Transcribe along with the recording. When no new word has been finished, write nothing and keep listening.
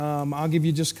I'll give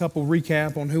you just a couple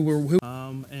recap on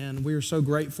and we are so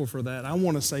grateful for that. I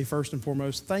want to say first and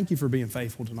foremost, thank you for being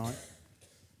faithful tonight.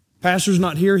 Pastor's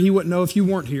not here. He wouldn't know if you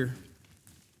weren't here,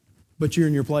 but you're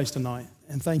in your place tonight,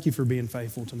 and thank you for being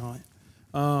faithful tonight.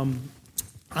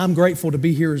 I'm grateful to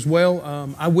be here as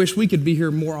well. I wish we could be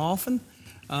here more often.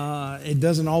 It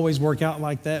doesn't always work out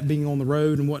like that, being on the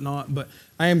road and whatnot, but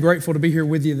I am grateful to be here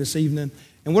with you this evening.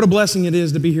 And what a blessing it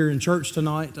is to be here in church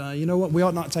tonight. You know what? We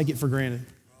ought not take it for granted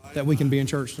that we can be in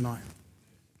church tonight.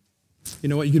 You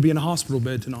know what? You could be in a hospital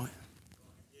bed tonight.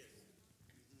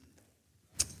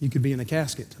 You could be in a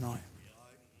casket tonight.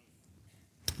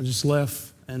 I just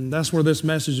left, and that's where this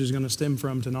message is going to stem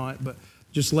from tonight, but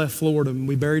just left Florida, and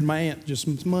we buried my aunt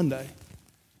just Monday.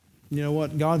 You know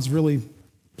what? God's really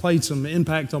played some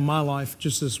impact on my life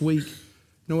just this week. You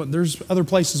know what? There's other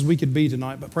places we could be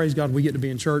tonight, but praise God we get to be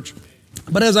in church.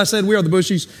 But as I said, we are the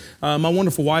Bushies, my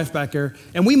wonderful wife back there,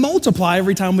 and we multiply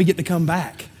every time we get to come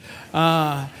back.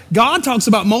 God talks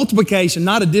about multiplication,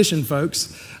 not addition,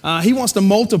 folks. He wants to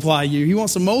multiply you. He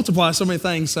wants to multiply so many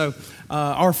things. So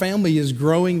our family is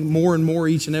growing more and more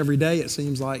each and every day, it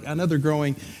seems like. I know they're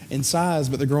growing in size,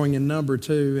 but they're growing in number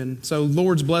too. And so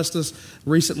Lord's blessed us.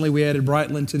 Recently, we added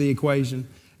Brightland to the equation.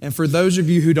 And for those of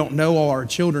you who don't know all our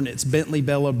children, it's Bentley,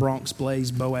 Bella, Bronx,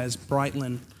 Blaze, Boaz,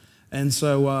 Brightland. And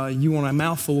so you want a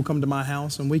mouthful, come to my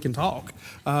house and we can talk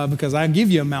because I give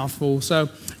you a mouthful. So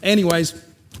anyways,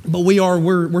 but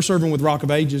we're serving with Rock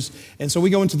of Ages. And so we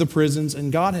go into the prisons,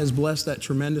 and God has blessed that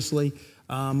tremendously.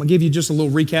 I'll give you just a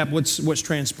little recap what's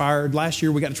transpired. Last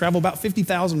year we got to travel about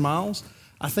 50,000 miles.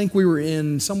 I think we were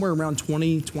in somewhere around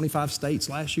 25 states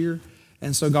last year.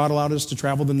 And so God allowed us to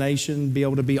travel the nation, be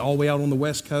able to be all the way out on the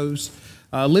West Coast.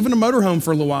 Live in a motorhome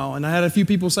for a little while, and I had a few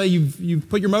people say, you've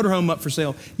put your motorhome up for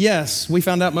sale. Yes, we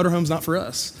found out motorhome's not for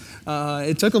us.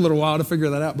 It took a little while to figure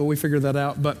that out, but we figured that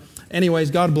out. But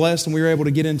anyways, God blessed, and we were able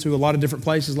to get into a lot of different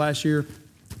places last year.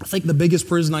 I think the biggest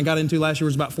prison I got into last year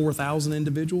was about 4,000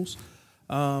 individuals.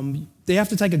 They have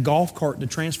to take a golf cart to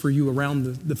transfer you around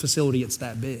the facility. It's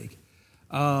that big.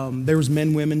 There was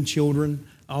men, women, children,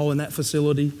 all in that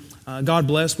facility. God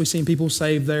bless. We've seen people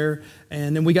saved there.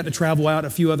 And then we got to travel out a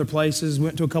few other places.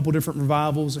 Went to a couple different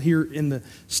revivals here in the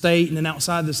state and then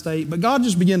outside the state. But God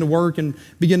just began to work and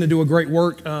began to do a great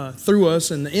work through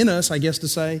us and in us, I guess to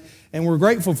say. And we're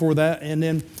grateful for that. And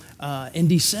then in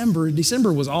December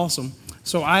was awesome.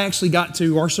 So I actually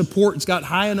our support's got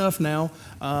high enough now.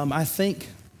 I think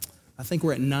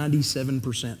we're at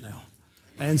 97% now.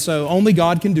 And so only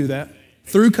God can do that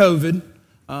through COVID.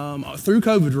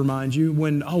 Remind you,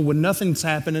 when nothing's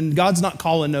happening, God's not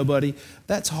calling nobody,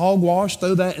 that's hogwash.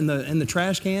 Throw that in the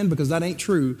trash can because that ain't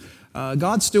true.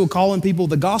 God's still calling people.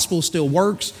 The gospel still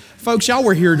works. Folks, y'all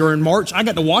were here during March. I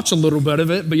got to watch a little bit of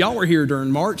it, but y'all were here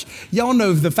during March. Y'all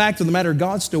know the fact of the matter,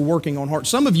 God's still working on hearts.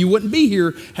 Some of you wouldn't be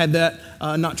here had that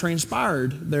not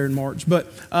transpired there in March. But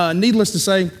needless to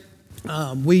say,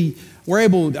 I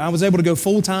was able to go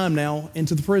full time now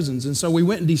into the prisons. And so we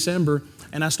went in December.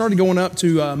 And I started going up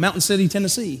to Mountain City,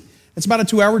 Tennessee. It's about a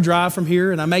 2-hour drive from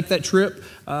here, and I make that trip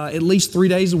at least 3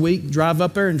 days a week, drive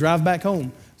up there and drive back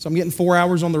home. So I'm getting 4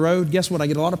 hours on the road. Guess what? I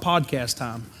get a lot of podcast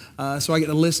time. So I get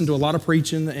to listen to a lot of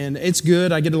preaching, and it's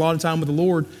good. I get a lot of time with the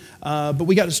Lord. But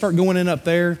we got to start going in up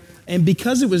there. And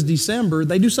because it was December,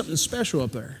 they do something special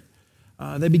up there.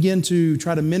 They begin to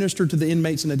try to minister to the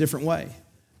inmates in a different way.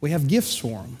 We have gifts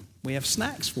for them. We have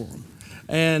snacks for them.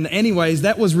 And anyways,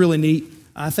 that was really neat.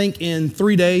 I think in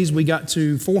 3 days, we got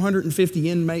to 450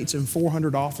 inmates and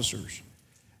 400 officers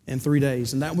in 3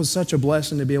 days. And that was such a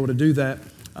blessing to be able to do that.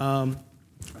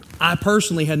 I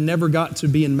personally had never got to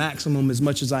be in maximum as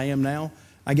much as I am now.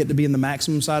 I get to be in the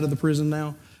maximum side of the prison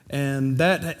now. And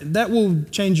that will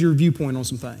change your viewpoint on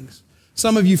some things.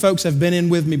 Some of you folks have been in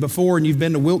with me before, and you've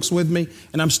been to Wilkes with me,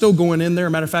 and I'm still going in there.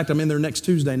 Matter of fact, I'm in there next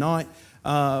Tuesday night.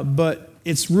 But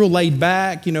it's real laid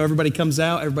back. You know, everybody comes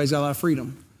out. Everybody's got a lot of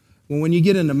freedom. Well, when you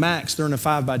get into max, they're in a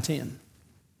 5x10.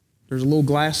 There's a little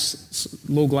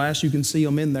glass you can see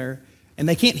them in there, and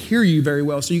they can't hear you very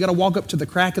well. So you got to walk up to the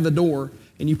crack of the door,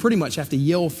 and you pretty much have to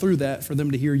yell through that for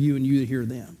them to hear you and you to hear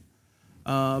them.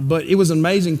 But it was an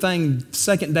amazing thing.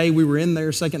 Second day we were in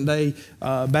there,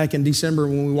 back in December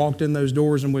when we walked in those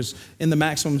doors and was in the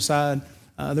maximum side,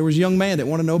 there was a young man that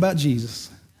wanted to know about Jesus.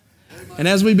 And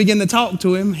as we began to talk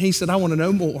to him, he said, I want to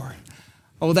know more.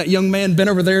 Oh, that young man bent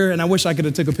over there, and I wish I could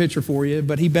have took a picture for you,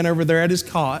 but he bent over there at his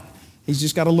cot. He's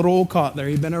just got a little old cot there.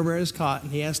 He bent over at his cot,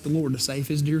 and he asked the Lord to save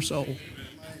his dear soul.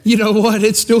 You know what?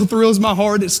 It still thrills my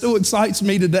heart. It still excites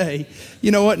me today. You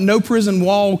know what? No prison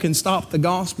wall can stop the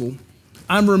gospel.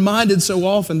 I'm reminded so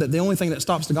often that the only thing that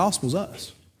stops the gospel is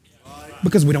us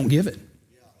because we don't give it.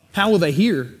 How will they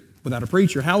hear without a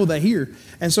preacher? How will they hear?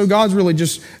 And so God's really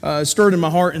just stirred in my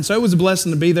heart. And so it was a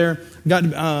blessing to be there.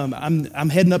 I'm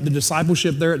heading up to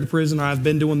discipleship there at the prison. I've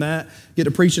been doing that. Get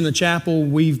to preach in the chapel.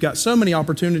 We've got so many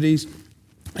opportunities.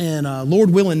 And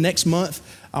Lord willing, next month,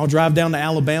 I'll drive down to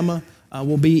Alabama.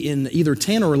 We'll be in either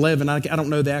 10 or 11. I don't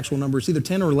know the actual number. It's either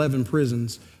 10 or 11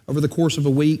 prisons. Over the course of a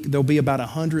week, there'll be about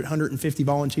 100, 150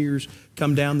 volunteers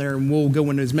come down there, and we'll go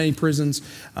into as many prisons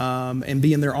and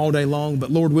be in there all day long.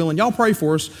 But Lord willing, y'all pray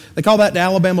for us. They call that the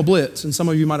Alabama Blitz, and some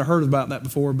of you might have heard about that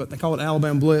before, but they call it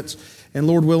Alabama Blitz. And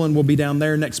Lord willing, we'll be down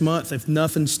there next month if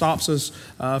nothing stops us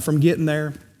from getting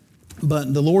there.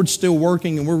 But the Lord's still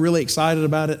working, and we're really excited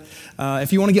about it.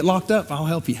 If you want to get locked up, I'll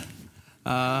help you.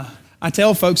 I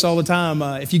tell folks all the time,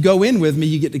 if you go in with me,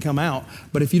 you get to come out.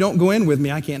 But if you don't go in with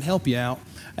me, I can't help you out.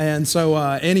 And so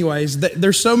anyways,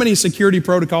 there's so many security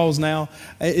protocols now.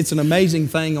 It's an amazing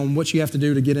thing on what you have to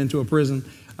do to get into a prison.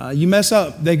 You mess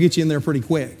up, they get you in there pretty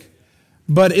quick.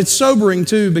 But it's sobering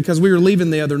too, because we were leaving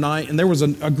the other night, and there was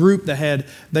a group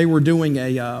they were doing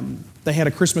they had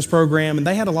a Christmas program, and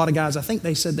they had a lot of guys. I think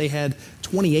they said they had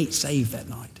 28 saved that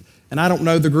night. And I don't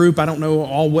know the group. I don't know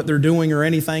all what they're doing or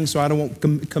anything, so I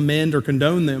don't commend or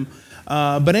condone them.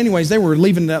 But anyways, they were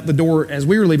leaving out the door as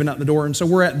we were leaving out the door. And so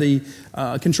we're at the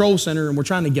control center, and we're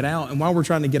trying to get out. And while we're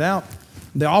trying to get out,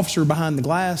 the officer behind the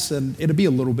glass said, it'll be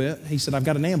a little bit. He said, I've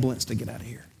got an ambulance to get out of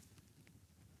here.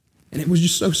 And it was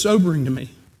just so sobering to me,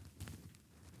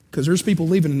 because there's people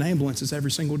leaving in ambulances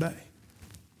every single day.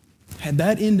 Had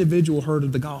that individual heard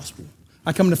of the gospel,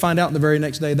 I come to find out the very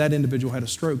next day that individual had a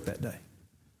stroke that day.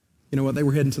 You know what? They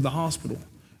were heading to the hospital.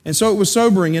 And so it was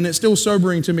sobering, and it's still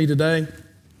sobering to me today.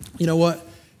 You know what?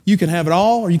 You can have it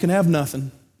all or you can have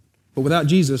nothing. But without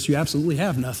Jesus, you absolutely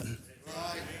have nothing.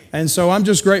 And so I'm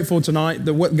just grateful tonight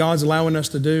that what God's allowing us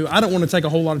to do. I don't want to take a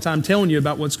whole lot of time telling you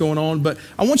about what's going on, but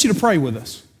I want you to pray with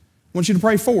us. I want you to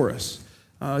pray for us.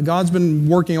 God's been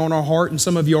working on our heart, and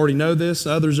some of you already know this.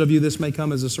 Others of you, this may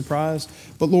come as a surprise.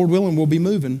 But Lord willing, we'll be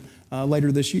moving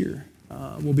later this year.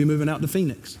 We'll be moving out to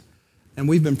Phoenix. And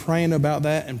we've been praying about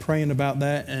that.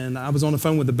 And I was on the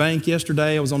phone with the bank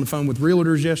yesterday. I was on the phone with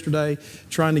realtors yesterday,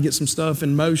 trying to get some stuff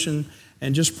in motion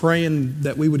and just praying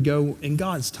that we would go in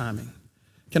God's timing.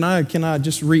 Can I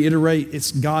just reiterate,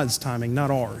 it's God's timing,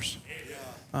 not ours.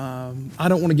 I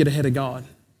don't want to get ahead of God.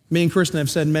 Me and Kristen have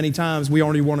said many times, we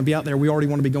already want to be out there. We already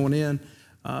want to be going in.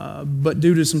 But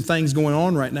due to some things going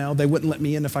on right now, they wouldn't let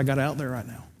me in if I got out there right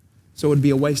now. So it would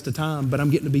be a waste of time, but I'm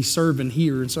getting to be serving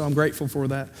here, and so I'm grateful for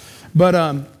that.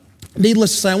 But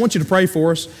needless to say, I want you to pray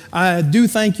for us. I do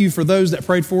thank you for those that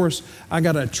prayed for us. I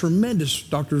got a tremendous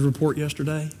doctor's report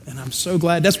yesterday, and I'm so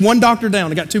glad. That's one doctor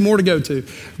down. I got 2 more to go to,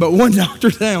 but one doctor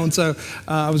down. So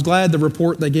I was glad the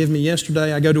report they gave me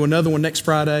yesterday. I go to another one next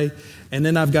Friday, and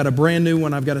then I've got a brand new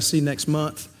one I've got to see next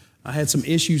month. I had some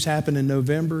issues happen in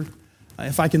November.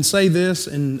 If I can say this,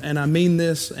 and I mean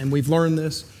this, and we've learned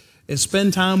this, is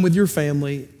spend time with your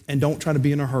family and don't try to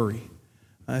be in a hurry.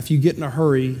 If you get in a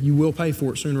hurry, you will pay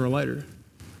for it sooner or later.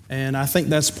 And I think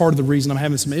that's part of the reason I'm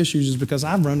having some issues is because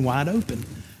I've run wide open.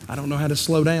 I don't know how to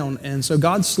slow down. And so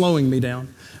God's slowing me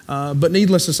down. But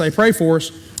needless to say, pray for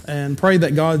us and pray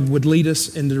that God would lead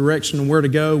us in the direction of where to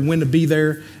go, when to be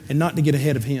there, and not to get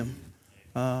ahead of Him.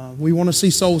 We want to see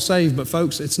souls saved, but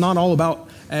folks, it's not all about,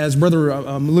 as Brother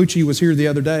Malucci was here the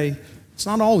other day, it's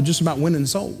not all just about winning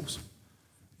souls.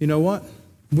 You know what?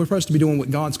 We're supposed to be doing what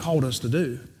God's called us to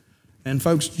do. And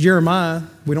folks, Jeremiah,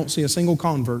 we don't see a single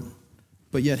convert,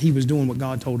 but yet he was doing what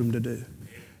God told him to do.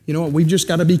 You know what? We've just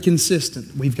got to be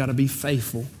consistent. We've got to be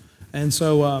faithful. And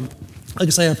so, like I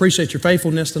say, I appreciate your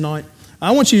faithfulness tonight. I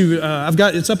want you,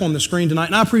 it's up on the screen tonight,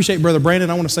 and I appreciate Brother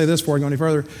Brandon. I want to say this before I go any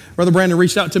further. Brother Brandon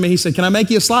reached out to me. He said, can I make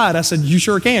you a slide? I said, you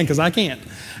sure can, because I can't.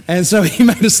 And so he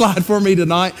made a slide for me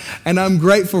tonight, and I'm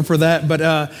grateful for that. But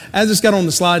as it's got on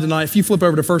the slide tonight, if you flip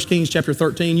over to 1 Kings chapter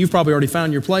 13, you've probably already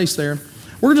found your place there.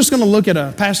 We're just going to look at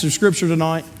a passage of Scripture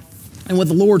tonight, and with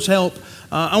the Lord's help,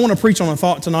 I want to preach on a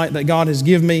thought tonight that God has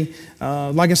given me.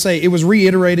 Like I say, it was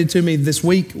reiterated to me this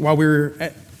week while we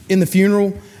were in the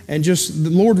funeral, and just the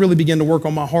Lord really began to work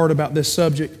on my heart about this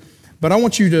subject. But I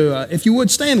want you to, if you would,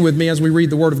 stand with me as we read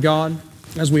the Word of God,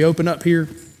 as we open up here.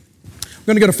 We're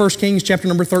going to go to 1 Kings chapter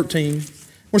number 13.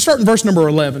 We're starting verse number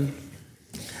 11.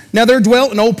 Now there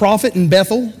dwelt an old prophet in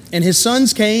Bethel, and his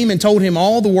sons came and told him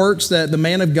all the works that the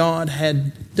man of God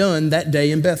had done that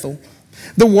day in Bethel.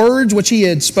 The words which he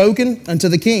had spoken unto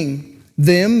the king,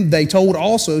 them they told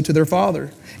also to their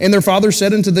father. And their father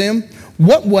said unto them,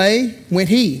 what way went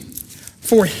he?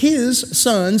 For his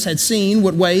sons had seen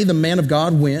what way the man of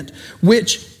God went,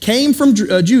 which came from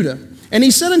Judah. And he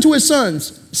said unto his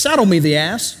sons, saddle me the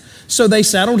ass. So they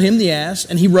saddled him the ass,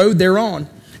 and he rode thereon,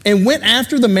 and went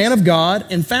after the man of God,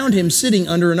 and found him sitting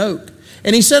under an oak.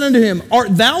 And he said unto him,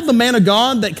 Art thou the man of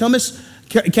God that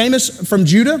camest from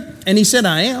Judah? And he said,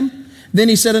 I am. Then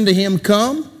he said unto him,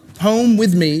 Come home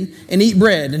with me, and eat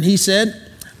bread. And he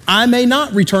said, I may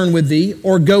not return with thee,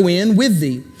 or go in with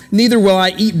thee. Neither will I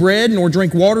eat bread, nor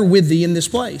drink water with thee in this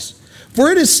place.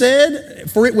 For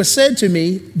it was said to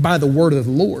me by the word of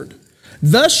the Lord,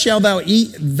 Thou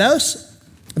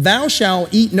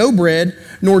shalt eat no bread,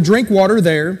 nor drink water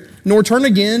there, nor turn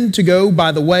again to go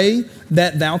by the way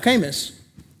that thou camest.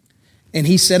 And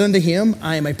he said unto him,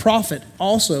 I am a prophet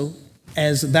also,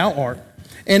 as thou art.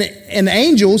 And an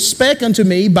angel spake unto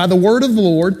me by the word of the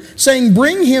Lord, saying,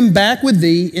 Bring him back with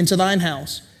thee into thine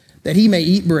house, that he may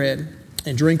eat bread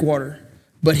and drink water.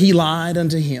 But he lied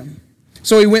unto him.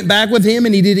 So he went back with him,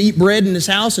 and he did eat bread in his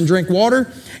house and drink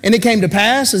water. And it came to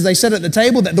pass, as they sat at the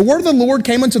table, that the word of the Lord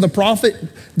came unto the prophet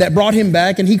that brought him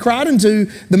back. And he cried unto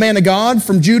the man of God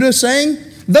from Judah, saying,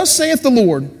 Thus saith the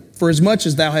Lord, For as much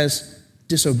as thou hast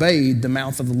disobeyed the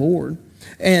mouth of the Lord,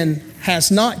 and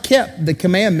hast not kept the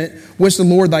commandment which the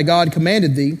Lord thy God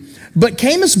commanded thee, but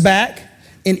camest back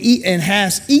and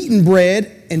hast eaten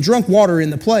bread and drunk water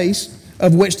in the place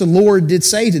of which the Lord did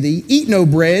say to thee, Eat no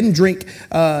bread and drink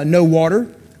no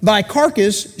water, thy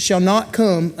carcass shall not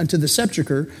come unto the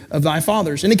sepulchre of thy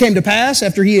fathers. And it came to pass,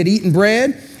 after he had eaten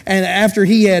bread, and after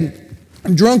he had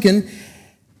drunken,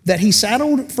 that he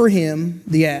saddled for him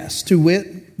the ass, to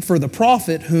wit, for the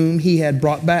prophet whom he had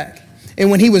brought back.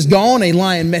 And when he was gone, a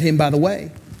lion met him by the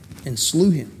way, and slew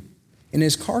him. And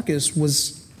his carcass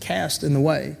was cast in the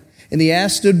way. And the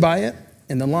ass stood by it,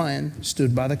 and the lion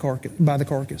stood by the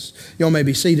carcass. Y'all may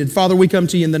be seated. Father, we come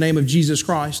to you in the name of Jesus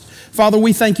Christ. Father,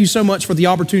 we thank you so much for the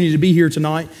opportunity to be here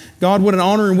tonight. God, what an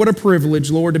honor and what a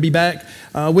privilege, Lord, to be back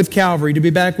with Calvary, to be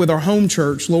back with our home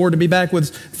church, Lord, to be back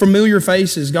with familiar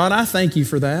faces. God, I thank you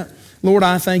for that. Lord,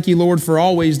 I thank you, Lord, for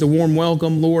always the warm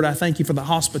welcome. Lord, I thank you for the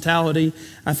hospitality.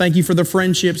 I thank you for the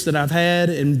friendships that I've had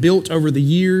and built over the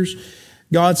years.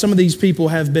 God, some of these people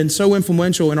have been so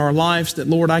influential in our lives that,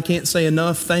 Lord, I can't say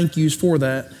enough thank yous for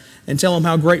that and tell them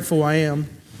how grateful I am.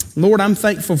 Lord, I'm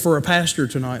thankful for a pastor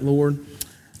tonight, Lord.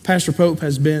 Pastor Pope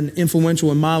has been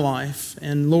influential in my life.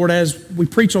 And Lord, as we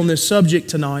preach on this subject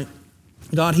tonight,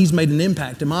 God, he's made an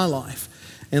impact in my life.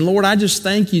 And Lord, I just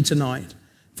thank you tonight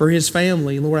for his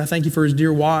family. Lord, I thank you for his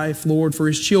dear wife, Lord, for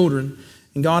his children.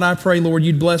 And God, I pray, Lord,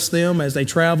 you'd bless them as they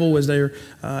travel, as they're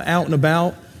out and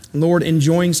about. Lord,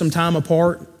 enjoying some time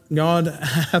apart. God,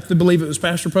 I have to believe it was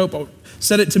Pastor Pope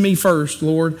said it to me first,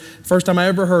 Lord. First time I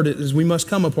ever heard it is we must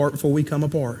come apart before we come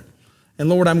apart. And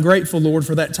Lord, I'm grateful, Lord,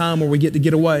 for that time where we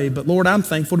get away. But Lord, I'm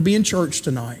thankful to be in church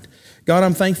tonight. God,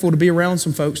 I'm thankful to be around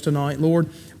some folks tonight, Lord.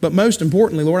 But most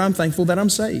importantly, Lord, I'm thankful that I'm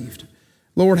saved.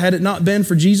 Lord, had it not been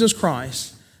for Jesus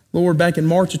Christ, Lord, back in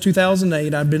March of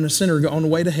 2008, I'd been a sinner on the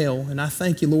way to hell. And I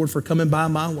thank you, Lord, for coming by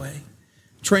my way,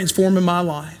 transforming my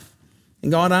life.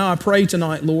 And God, I pray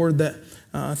tonight, Lord, that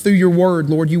through your word,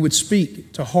 Lord, you would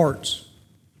speak to hearts.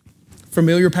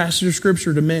 Familiar passage of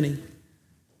Scripture to many.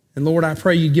 And Lord, I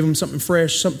pray you'd give them something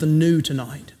fresh, something new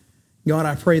tonight. God,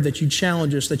 I pray that you'd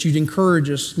challenge us, that you'd encourage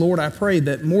us. Lord, I pray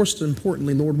that most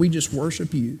importantly, Lord, we just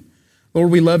worship you. Lord,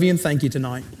 we love you and thank you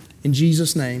tonight. In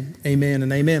Jesus' name, amen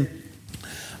and amen.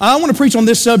 I want to preach on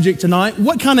this subject tonight.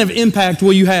 What kind of impact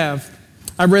will you have?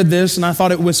 I read this and I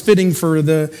thought it was fitting for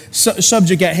the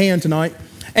subject at hand tonight.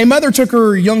 A mother took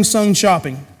her young son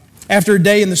shopping. After a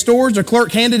day in the stores, the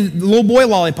clerk handed the little boy a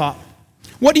lollipop.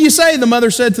 What do you say? The mother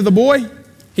said to the boy.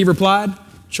 He replied,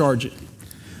 charge it.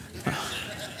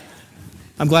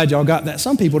 I'm glad y'all got that.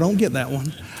 Some people don't get that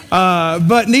one.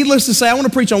 But needless to say, I want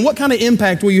to preach on what kind of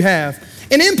impact will you have.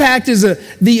 An impact is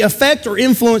the effect or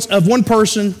influence of one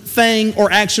person, thing,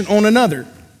 or action on another.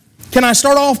 Can I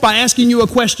start off by asking you a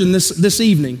question this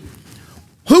evening?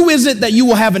 Who is it that you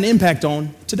will have an impact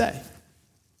on today?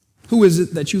 Who is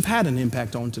it that you've had an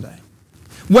impact on today?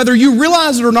 Whether you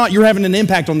realize it or not, you're having an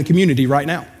impact on the community right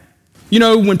now. You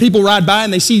know, when people ride by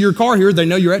and they see your car here, they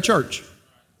know you're at church.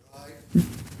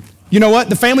 You know what?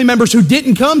 The family members who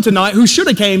didn't come tonight, who should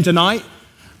have came tonight,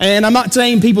 and I'm not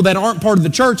saying people that aren't part of the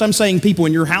church, I'm saying people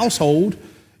in your household,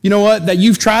 you know what, that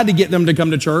you've tried to get them to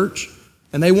come to church,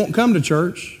 and they won't come to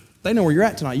church. They know where you're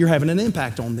at tonight. You're having an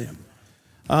impact on them.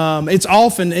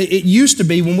 It used to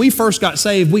be when we first got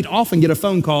saved, we'd often get a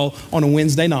phone call on a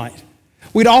Wednesday night.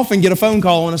 We'd often get a phone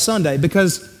call on a Sunday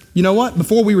because, you know what?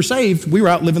 Before we were saved, we were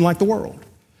out living like the world.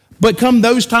 But come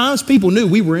those times, people knew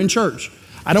we were in church.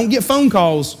 I don't get phone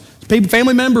calls.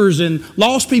 Family members and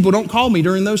lost people don't call me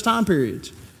during those time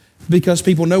periods because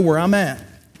people know where I'm at.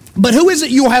 But who is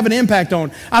it you'll have an impact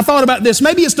on? I thought about this.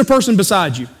 Maybe it's the person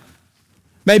beside you.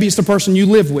 Maybe it's the person you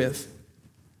live with.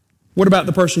 What about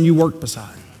the person you work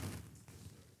beside?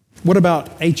 What about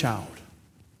a child?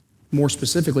 More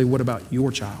specifically, what about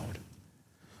your child?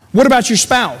 What about your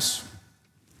spouse?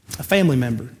 A family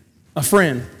member? A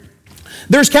friend?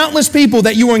 There's countless people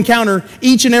that you will encounter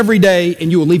each and every day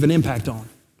and you will leave an impact on,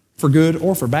 for good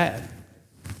or for bad.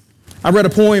 I read a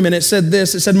poem and it said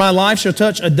this. It said, "My life shall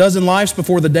touch a dozen lives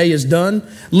before the day is done.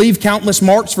 Leave countless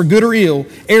marks for good or ill,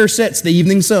 ere sets the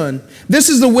evening sun. This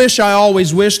is the wish I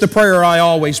always wish, the prayer I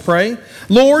always pray.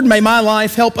 Lord, may my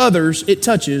life help others it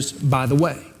touches by the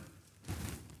way."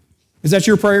 Is that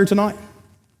your prayer tonight?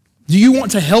 Do you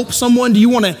want to help someone? Do you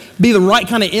want to be the right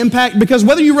kind of impact? Because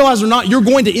whether you realize it or not, you're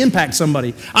going to impact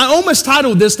somebody. I almost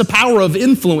titled this The Power of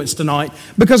Influence tonight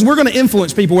because we're going to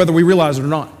influence people whether we realize it or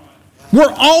not.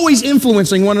 We're always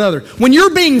influencing one another. When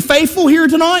you're being faithful here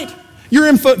tonight, you're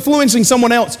influencing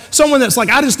someone else. Someone that's like,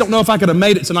 "I just don't know if I could have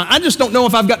made it tonight. I just don't know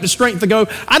if I've got the strength to go.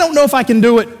 I don't know if I can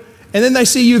do it." And then they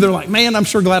see you, they're like, "Man, I'm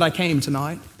sure glad I came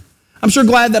tonight. I'm sure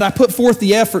glad that I put forth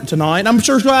the effort tonight. I'm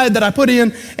sure glad that I put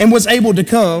in and was able to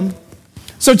come."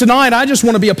 So tonight, I just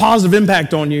want to be a positive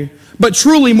impact on you. But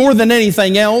truly, more than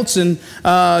anything else, and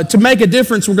to make a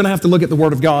difference, we're going to have to look at the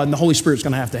Word of God, and the Holy Spirit's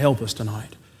going to have to help us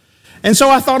tonight. And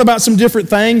so I thought about some different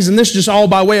things, and this is just all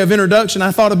by way of introduction. I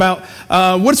thought about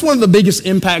what's one of the biggest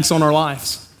impacts on our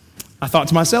lives? I thought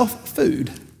to myself,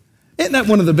 food. Isn't that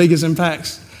one of the biggest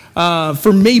impacts?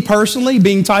 For me personally,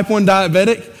 being type 1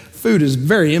 diabetic, food is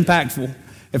very impactful.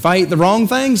 If I eat the wrong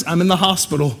things, I'm in the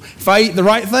hospital. If I eat the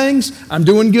right things, I'm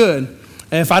doing good.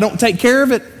 And if I don't take care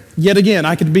of it, yet again,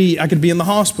 I could be in the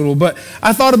hospital. But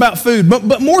I thought about food.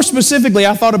 But more specifically,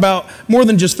 I thought about more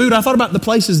than just food. I thought about the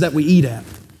places that we eat at.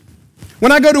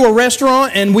 When I go to a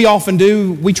restaurant, and we often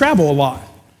do, we travel a lot.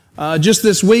 Just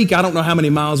this week, I don't know how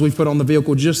many miles we've put on the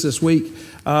vehicle just this week.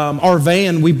 Our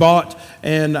van we bought,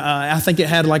 and I think it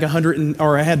had like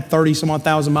 30 some odd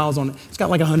thousand miles on it. It's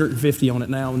got like 150 on it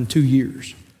now in 2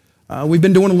 years. We've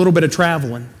been doing a little bit of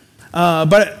traveling.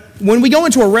 But when we go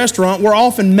into a restaurant, we're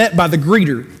often met by the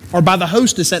greeter or by the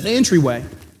hostess at the entryway.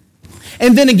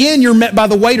 And then again, you're met by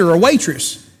the waiter or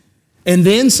waitress. And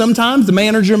then sometimes the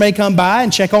manager may come by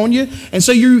and check on you. And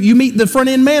so you meet the front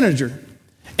end manager.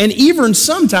 And even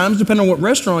sometimes, depending on what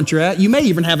restaurant you're at, you may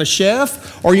even have a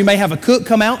chef or you may have a cook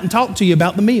come out and talk to you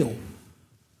about the meal.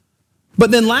 But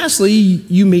then lastly,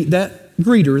 you meet that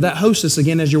greeter, that hostess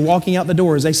again as you're walking out the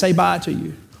door as they say bye to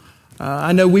you.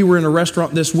 I know we were in a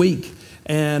restaurant this week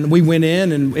and we went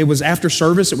in and it was after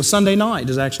service. It was Sunday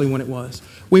night is actually when it was.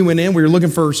 We went in, we were looking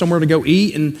for somewhere to go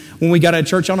eat, and when we got out of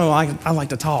church, I know I like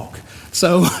to talk.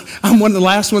 So I'm one of the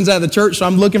last ones out of the church, so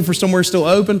I'm looking for somewhere still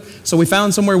open. So we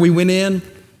found somewhere, we went in,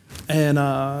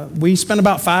 and we spent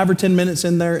about 5 or 10 minutes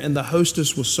in there, and the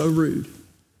hostess was so rude.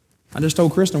 I just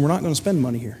told Kristen, we're not going to spend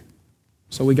money here.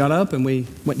 So we got up and we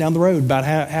went down the road about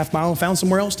half mile and found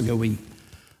somewhere else to go eat.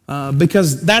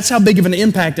 Because that's how big of an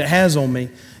impact it has on me.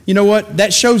 You know what?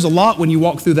 That shows a lot when you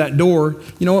walk through that door.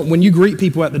 You know what? When you greet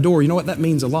people at the door, you know what? That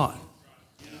means a lot.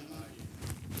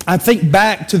 I think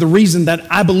back to the reason that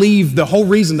I believe the whole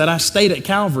reason that I stayed at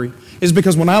Calvary is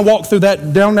because when I walked through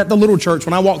that, down at the little church,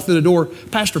 when I walked through the door,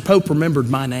 Pastor Pope remembered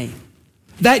my name.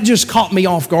 That just caught me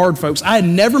off guard, folks. I had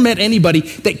never met anybody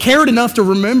that cared enough to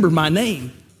remember my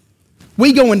name.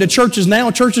 We go into churches now,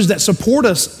 churches that support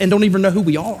us and don't even know who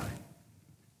we are.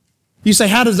 You say,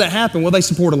 how does that happen? Well, they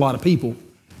support a lot of people.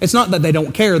 It's not that they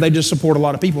don't care, they just support a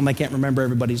lot of people and they can't remember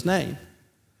everybody's name.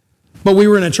 But we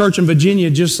were in a church in Virginia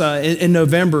just in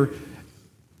November,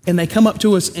 and they come up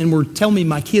to us and were telling me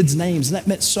my kids' names, and that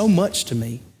meant so much to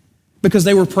me because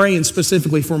they were praying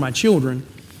specifically for my children.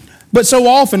 But so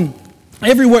often,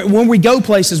 everywhere, when we go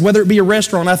places, whether it be a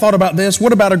restaurant, I thought about this.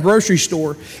 What about a grocery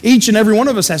store? Each and every one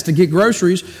of us has to get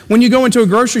groceries. When you go into a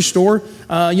grocery store,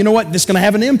 you know what? It's going to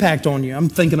have an impact on you. I'm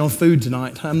thinking on food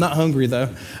tonight. I'm not hungry though,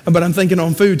 but I'm thinking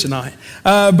on food tonight.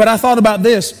 But I thought about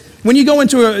this. When you go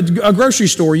into a grocery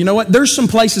store, you know what? There's some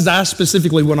places I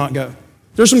specifically will not go.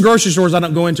 There's some grocery stores I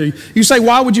don't go into. You say,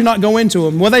 why would you not go into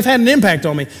them? Well, they've had an impact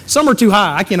on me. Some are too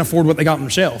high. I can't afford what they got on their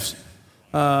shelves.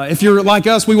 If you're like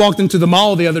us, we walked into the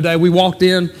mall the other day. We walked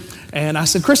in, and I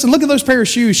said, Kristen, look at those pair of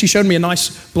shoes. She showed me a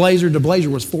nice blazer. The blazer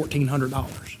was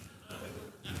 $1,400.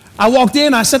 I walked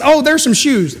in. I said, oh, there's some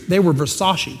shoes. They were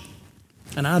Versace.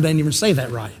 And I didn't even say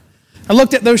that right. I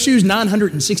looked at those shoes,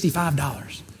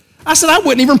 $965. I said, I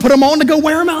wouldn't even put them on to go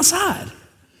wear them outside.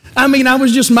 I mean, I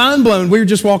was just mind blown. We were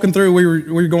just walking through. We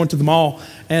were going to the mall,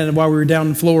 and while we were down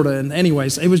in Florida. And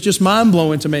anyways, it was just mind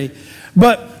blowing to me.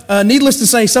 But needless to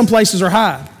say, some places are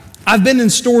high. I've been in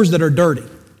stores that are dirty.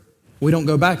 We don't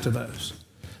go back to those.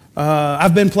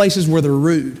 I've been places where they're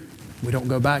rude. We don't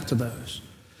go back to those.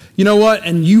 You know what?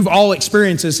 And you've all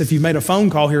experienced this if you've made a phone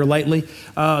call here lately.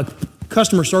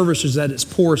 Customer service is at its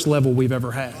poorest level we've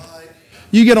ever had.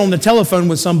 You get on the telephone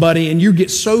with somebody and you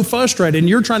get so frustrated and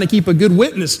you're trying to keep a good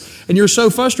witness and you're so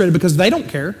frustrated because they don't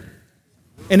care.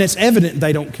 And it's evident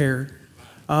they don't care.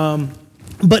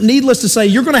 But needless to say,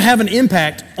 you're going to have an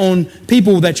impact on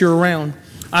people that you're around.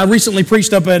 I recently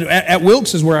preached up at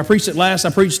Wilkes, is where I preached it last. I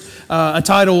preached a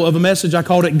title of a message. I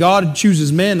called it God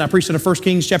Chooses Men. I preached it in 1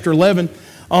 Kings chapter 11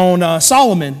 on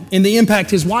Solomon and the impact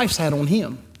his wife's had on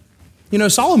him. You know,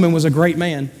 Solomon was a great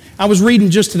man. I was reading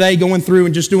just today, going through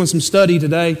and just doing some study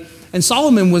today, and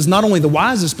Solomon was not only the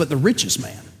wisest, but the richest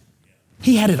man.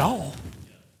 He had it all.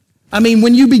 I mean,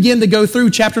 when you begin to go through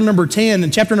chapter number 10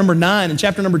 and chapter number 9 and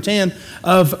chapter number 10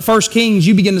 of 1 Kings,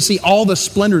 you begin to see all the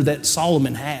splendor that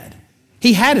Solomon had.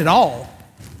 He had it all.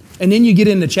 And then you get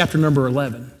into chapter number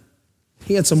 11.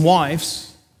 He had some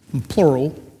wives,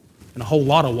 plural, and a whole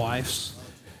lot of wives,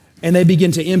 and they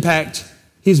begin to impact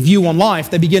his view on life.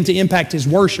 They begin to impact his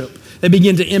worship. They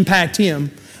begin to impact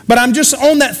him. But I'm just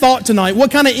on that thought tonight.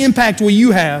 What kind of impact will you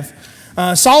have?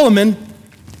 Solomon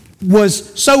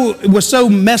was so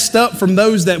messed up from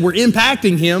those that were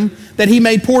impacting him that he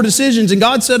made poor decisions. And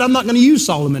God said, I'm not going to use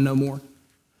Solomon no more.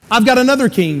 I've got another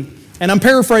king. And I'm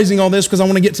paraphrasing all this because I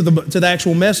want to get to the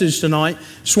actual message tonight.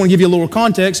 Just want to give you a little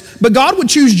context. But God would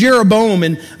choose Jeroboam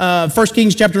in 1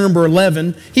 Kings chapter number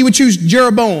 11. He would choose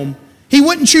Jeroboam. He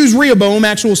wouldn't choose Rehoboam,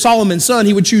 actual Solomon's son.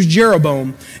 He would choose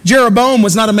Jeroboam. Jeroboam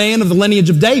was not a man of the lineage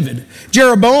of David.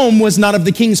 Jeroboam was not of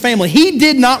the king's family. He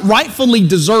did not rightfully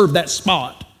deserve that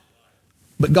spot.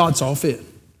 But God saw fit.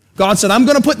 God said, I'm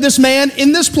going to put this man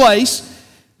in this place,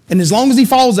 and as long as he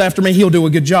follows after me, he'll do a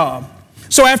good job.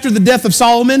 So after the death of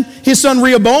Solomon, his son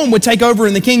Rehoboam would take over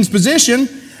in the king's position,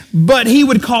 but he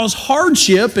would cause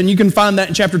hardship, and you can find that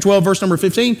in chapter 12, verse number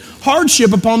 15,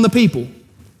 hardship upon the people.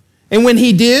 And when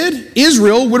he did,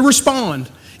 Israel would respond.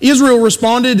 Israel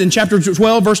responded in chapter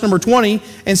 12, verse number 20,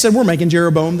 and said, we're making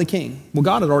Jeroboam the king. Well,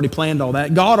 God had already planned all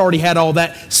that. God already had all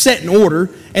that set in order,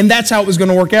 and that's how it was going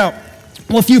to work out.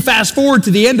 Well, if you fast forward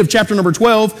to the end of chapter number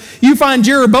 12, you find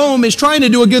Jeroboam is trying to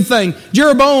do a good thing.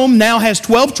 Jeroboam now has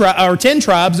 10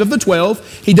 tribes of the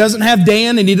 12. He doesn't have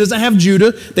Dan and he doesn't have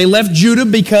Judah. They left Judah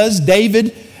because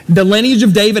David, the lineage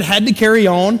of David, had to carry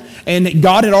on, and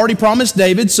God had already promised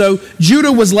David. So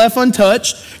Judah was left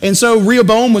untouched, and so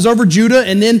Rehoboam was over Judah,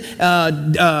 and then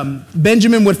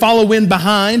Benjamin would follow in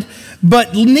behind.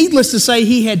 But needless to say,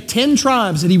 he had 10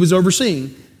 tribes that he was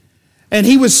overseeing. And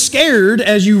he was scared,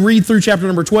 as you read through chapter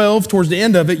number 12, towards the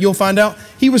end of it, you'll find out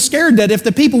he was scared that if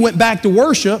the people went back to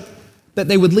worship, that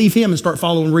they would leave him and start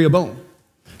following Rehoboam.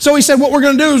 So he said, what we're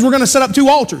going to do is we're going to set up 2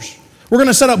 altars. We're going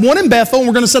to set up one in Bethel, and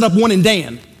we're going to set up one in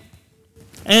Dan.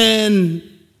 And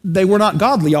they were not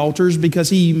godly altars because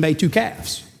he made 2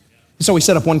 calves. So he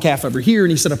set up one calf over here,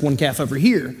 and he set up one calf over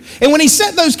here. And when he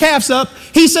set those calves up,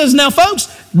 he says, now folks,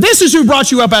 this is who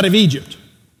brought you up out of Egypt.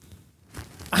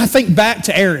 I think back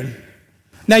to Aaron.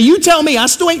 Now you tell me, I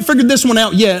still ain't figured this one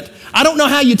out yet. I don't know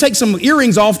how you take some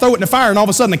earrings off, throw it in the fire, and all of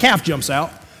a sudden the calf jumps out.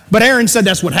 But Aaron said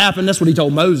that's what happened. That's what he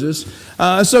told Moses.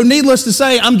 So needless to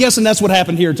say, I'm guessing that's what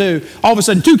happened here too. All of a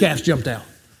sudden 2 calves jumped out.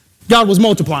 God was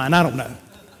multiplying, I don't know.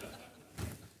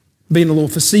 Being a little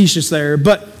facetious there.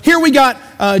 But here we got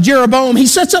Jeroboam. He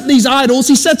sets up these idols.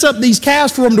 He sets up these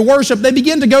calves for them to worship. They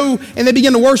begin to go and they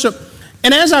begin to worship.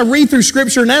 And as I read through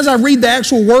Scripture and as I read the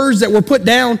actual words that were put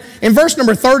down, in verse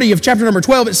number 30 of chapter number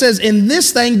 12, it says, and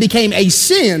this thing became a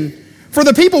sin, for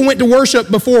the people went to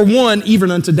worship before one, even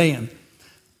unto Dan.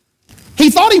 He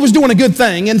thought he was doing a good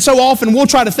thing, and so often we'll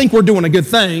try to think we're doing a good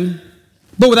thing,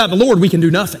 but without the Lord we can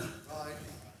do nothing.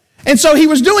 And so he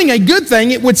was doing a good thing,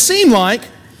 it would seem like,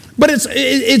 but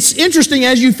it's interesting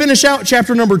as you finish out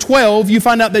chapter number 12, you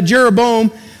find out that Jeroboam,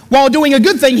 while doing a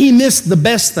good thing, he missed the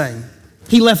best thing.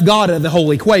 He left God out of the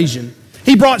whole equation.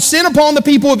 He brought sin upon the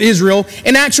people of Israel.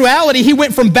 In actuality, he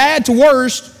went from bad to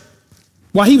worst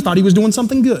while he thought he was doing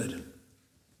something good.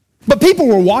 But people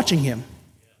were watching him.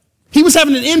 He was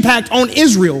having an impact on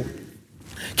Israel.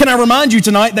 Can I remind you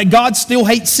tonight that God still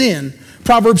hates sin?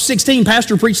 Proverbs 16,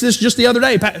 Pastor preached this just the other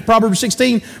day. Proverbs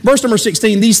 16, verse number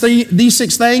 16. These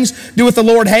 6 things doeth the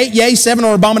Lord hate, yea, 7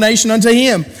 are abomination unto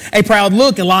him. A proud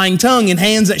look, a lying tongue, and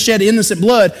hands that shed innocent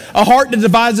blood. A heart that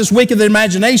deviseth wicked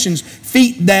imaginations.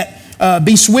 Feet that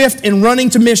be swift in running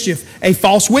to mischief. A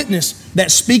false witness that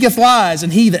speaketh lies,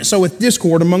 and he that soweth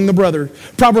discord among the brethren.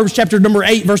 Proverbs chapter number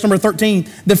 8, verse number 13.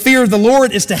 The fear of the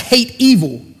Lord is to hate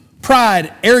evil,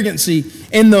 pride, arrogancy,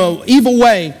 in the evil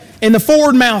way. In the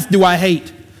forward mouth do I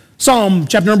hate. Psalm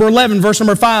chapter number 11, verse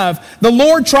number 5. The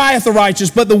Lord trieth the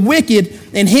righteous, but the wicked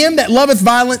and him that loveth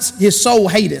violence, his soul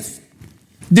hateth.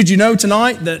 Did you know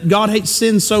tonight that God hates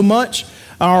sin so much?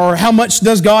 Or how much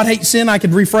does God hate sin? I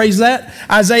could rephrase that.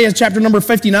 Isaiah chapter number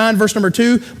 59, verse number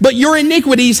 2. But your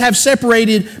iniquities have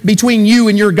separated between you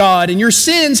and your God, and your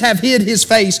sins have hid his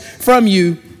face from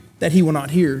you that he will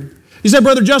not hear. You say,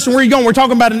 Brother Justin, where are you going? We're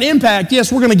talking about an impact.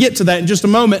 Yes, we're going to get to that in just a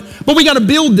moment. But we got to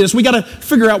build this. We got to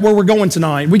figure out where we're going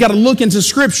tonight. We got to look into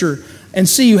Scripture and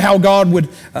see how God would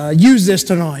use this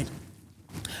tonight.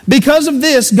 Because of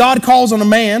this, God calls on a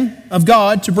man of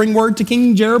God to bring word to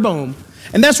King Jeroboam.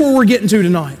 And that's where we're getting to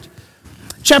tonight.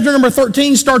 Chapter number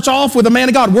 13 starts off with a man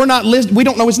of God. We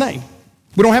don't know his name.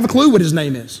 We don't have a clue what his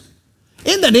name is.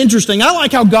 Isn't that interesting? I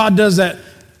like how God does that.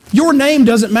 Your name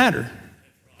doesn't matter.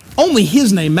 Only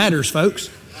his name matters, folks.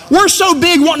 We're so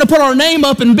big wanting to put our name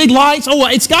up in big lights. Oh,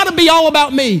 it's got to be all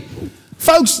about me.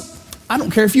 Folks, I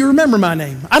don't care if you remember my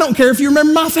name. I don't care if you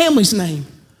remember my family's name.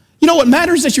 You know what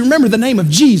matters is that you remember the name of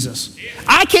Jesus.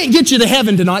 I can't get you to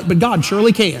heaven tonight, but God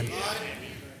surely can.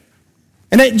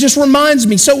 And it just reminds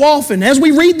me so often, as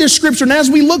we read this Scripture and as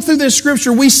we look through this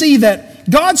Scripture, we see that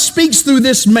God speaks through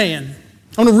this man.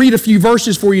 I'm going to read a few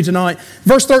verses for you tonight.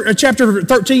 Chapter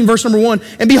 13, verse number 1.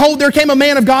 And behold, there came a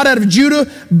man of God out of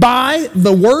Judah by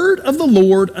the word of the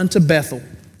Lord unto Bethel.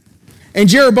 And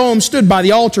Jeroboam stood by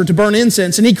the altar to burn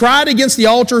incense. And he cried against the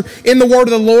altar in the word of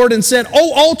the Lord and said,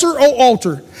 O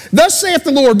altar, thus saith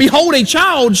the Lord, behold, a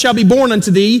child shall be born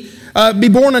unto thee, be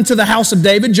born unto the house of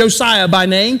David, Josiah by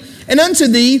name. And unto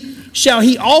thee shall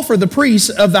he offer the priests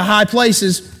of the high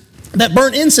places that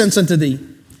burn incense unto thee.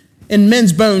 And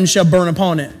men's bones shall burn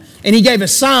upon it. And he gave a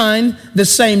sign the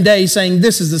same day, saying,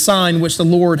 This is the sign which the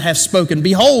Lord hath spoken.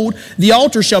 Behold, the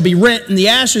altar shall be rent, and the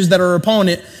ashes that are upon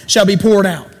it shall be poured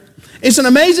out. It's an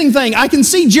amazing thing. I can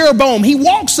see Jeroboam. He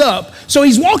walks up. So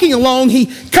he's walking along. He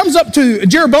comes up to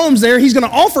Jeroboam's there. He's going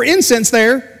to offer incense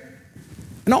there.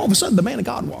 And all of a sudden, the man of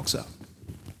God walks up.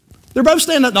 They're both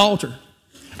standing at the altar.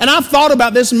 And I've thought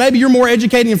about this, and maybe you're more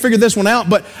educated and figured this one out,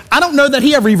 but I don't know that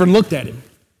he ever even looked at him.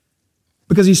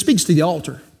 Because he speaks to the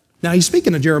altar. Now, he's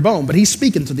speaking to Jeroboam, but he's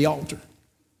speaking to the altar.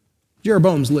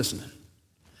 Jeroboam's listening.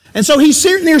 And so he's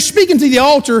sitting there speaking to the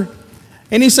altar,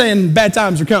 and he's saying, bad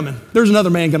times are coming. There's another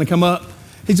man going to come up.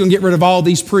 He's going to get rid of all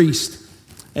these priests.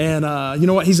 And you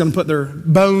know what? He's going to put their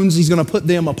bones, he's going to put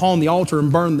them upon the altar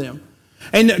and burn them.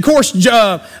 And of course,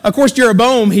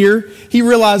 Jeroboam here, he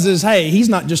realizes, hey, he's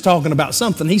not just talking about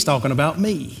something, he's talking about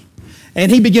me. And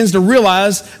he begins to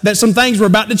realize that some things were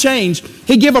about to change.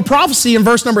 He gave a prophecy in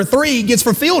verse number 3. It gets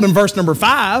fulfilled in verse number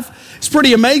 5. It's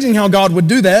pretty amazing how God would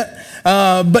do that.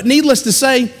 But needless to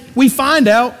say, we find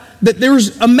out that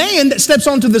there's a man that steps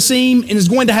onto the scene and is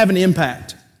going to have an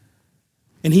impact.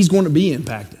 And he's going to be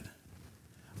impacted.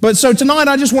 But so tonight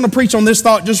I just want to preach on this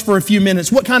thought just for a few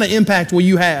minutes. What kind of impact will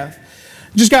you have?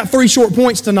 Just got 3 short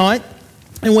points tonight.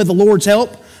 And with the Lord's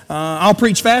help, I'll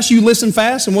preach fast, you listen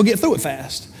fast, and we'll get through it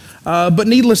fast. But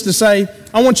needless to say,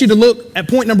 I want you to look at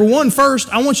point number 1 first.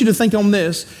 I want you to think on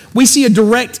this. We see a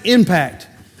direct impact.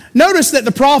 Notice that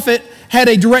the prophet had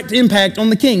a direct impact on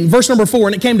the king. Verse number 4,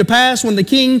 and it came to pass when the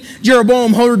king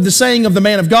Jeroboam heard the saying of the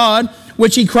man of God,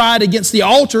 which he cried against the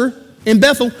altar in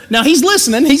Bethel. Now he's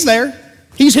listening, he's there.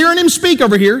 He's hearing him speak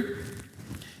over here.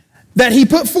 That he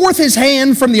put forth his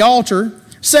hand from the altar,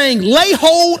 saying, lay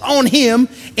hold on him,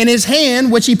 and his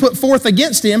hand which he put forth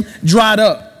against him dried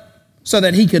up, so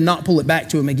that he could not pull it back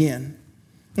to him again.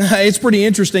 It's pretty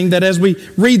interesting that as we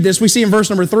read this, we see in verse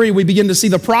number 3, we begin to see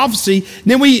the prophecy.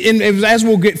 Then as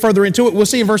we'll get further into it, we'll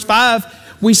see in verse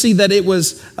 5, we see that it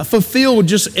was fulfilled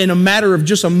just in a matter of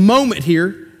just a moment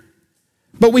here.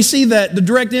 But we see that the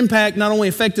direct impact not only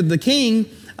affected the king,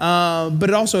 but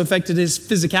it also affected his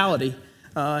physicality.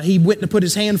 He went to put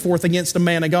his hand forth against a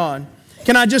man of God.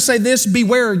 Can I just say this?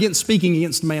 Beware against speaking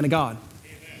against a man of God.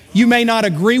 You may not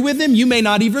agree with him. You may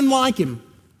not even like him.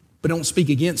 But don't speak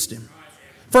against him.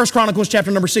 1 Chronicles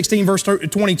chapter number 16, verse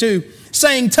 22,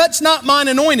 saying, touch not mine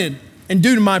anointed, and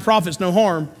do to my prophets no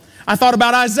harm. I thought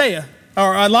about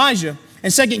Elijah.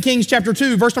 In 2 Kings chapter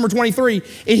 2, verse number 23,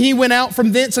 and he went out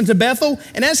from thence unto Bethel,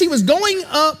 and as he was going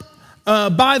up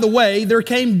by the way, there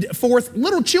came forth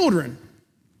little children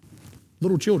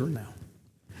now,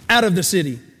 out of the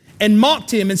city, and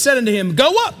mocked him and said unto him,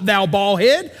 go up, thou bald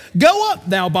head, go up,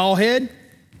 thou bald head.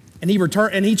 And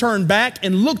he turned back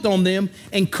and looked on them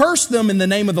and cursed them in the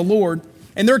name of the Lord.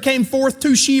 And there came forth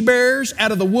 2 she-bears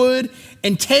out of the wood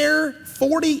and tare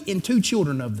 42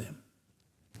 children of them.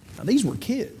 Now these were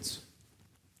kids.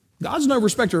 God's no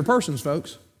respecter of persons,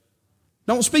 folks.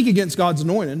 Don't speak against God's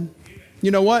anointed.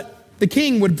 You know what? The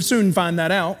king would soon find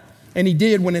that out, and he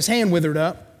did when his hand withered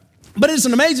up. But it's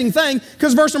an amazing thing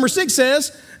because verse number 6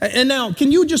 says, and now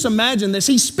can you just imagine this?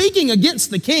 He's speaking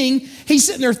against the king. He's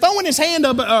sitting there throwing his hand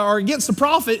up or against the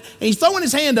prophet, and he's throwing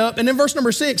his hand up. And in verse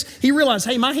number 6, he realized,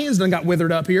 hey, my hands done got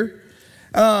withered up here.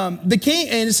 The king,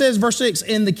 and it says, verse 6,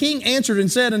 and the king answered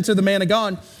and said unto the man of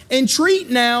God, entreat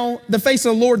now the face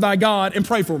of the Lord thy God and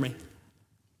pray for me.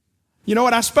 You know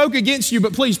what? I spoke against you,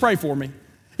 but please pray for me.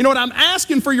 You know what? I'm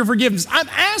asking for your forgiveness. I'm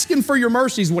asking for your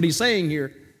mercies, what he's saying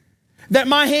here. That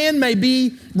my hand may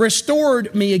be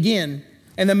restored me again.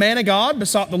 And the man of God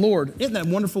besought the Lord. Isn't that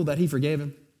wonderful that he forgave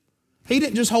him? He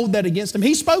didn't just hold that against him.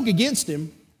 He spoke against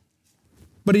him,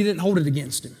 but he didn't hold it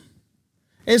against him.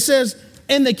 It says,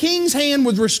 and the king's hand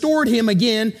was restored him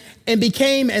again and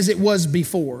became as it was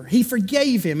before. He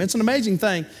forgave him. It's an amazing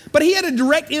thing. But he had a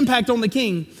direct impact on the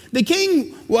king. The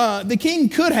king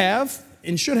could have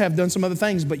and should have done some other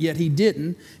things, but yet he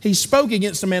didn't. He spoke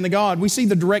against the man of God. We see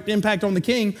the direct impact on the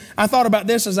king. I thought about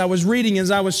this as I was reading,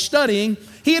 as I was studying.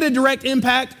 He had a direct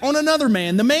impact on another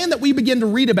man, the man that we begin to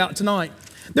read about tonight.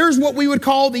 There's what we would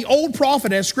call the old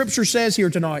prophet, as Scripture says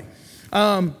here tonight.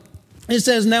 It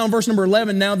says now in verse number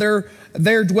 11, now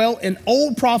there dwelt an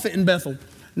old prophet in Bethel.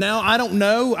 Now, I don't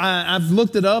know. I've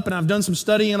looked it up and I've done some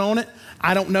studying on it.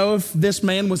 I don't know if this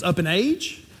man was up in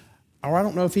age, or I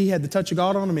don't know if he had the touch of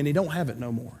God on him and he don't have it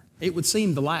no more. It would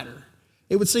seem the latter.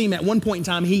 It would seem at one point in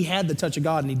time he had the touch of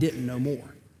God and he didn't no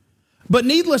more. But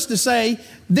needless to say,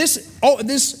 this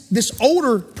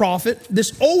old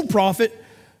prophet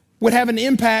would have an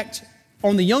impact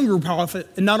on the younger prophet,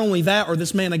 and not only that, or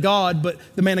this man of God, but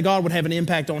the man of God would have an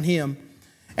impact on him.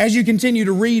 As you continue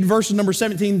to read verses number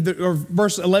 17, or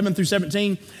verse 11 through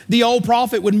 17, the old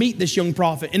prophet would meet this young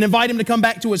prophet and invite him to come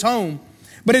back to his home.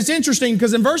 But it's interesting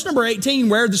because in verse number 18,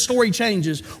 where the story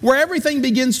changes, where everything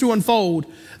begins to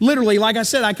unfold, literally, like I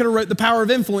said, I could have wrote the power of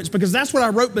influence because that's what I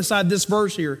wrote beside this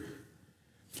verse here.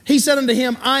 He said unto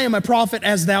him, I am a prophet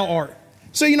as thou art.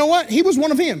 So you know what? He was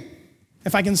one of him.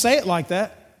 If I can say it like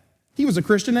that. He was a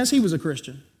Christian as he was a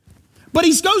Christian. But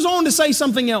he goes on to say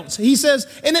something else. He says,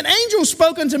 and an angel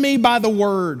spoke unto me by the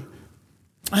word.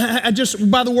 By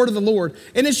the word of the Lord.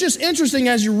 And it's just interesting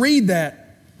as you read that.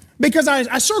 Because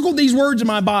I circled these words in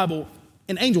my Bible.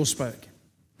 An angel spoke.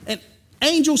 An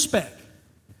angel spake.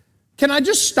 Can I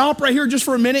just stop right here just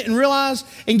for a minute and realize,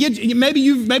 and maybe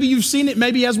you've seen it,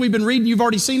 maybe as we've been reading, you've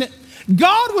already seen it.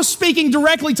 God was speaking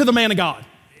directly to the man of God.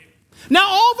 Now,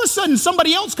 all of a sudden,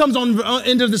 somebody else comes on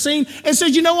into the scene and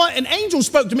says, you know what? An angel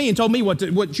spoke to me and told me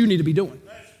what you need to be doing.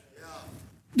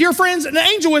 Dear friends, an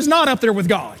angel is not up there with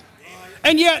God.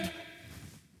 And yet,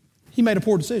 he made a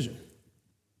poor decision.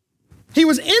 He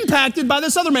was impacted by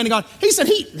this other man of God. He said,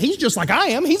 he's just like I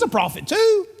am. He's a prophet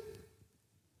too.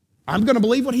 I'm going to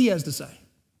believe what he has to say.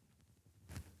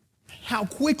 How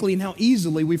quickly and how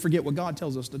easily we forget what God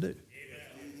tells us to do.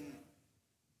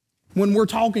 When we're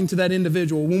talking to that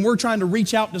individual, when we're trying to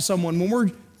reach out to someone, when we're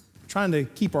trying to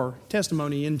keep our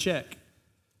testimony in check,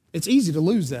 it's easy to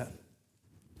lose that.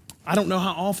 I don't know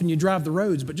how often you drive the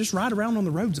roads, but just ride around on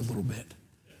the roads a little bit.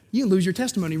 You lose your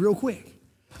testimony real quick.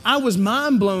 I was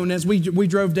mind blown as we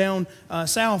drove down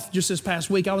south just this past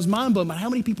week. I was mind blown by how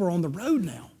many people are on the road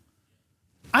now.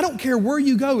 I don't care where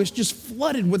you go, it's just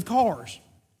flooded with cars.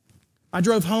 I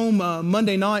drove home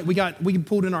Monday night. We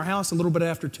pulled in our house a little bit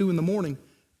after 2 a.m.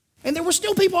 And there were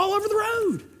still people all over the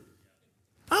road.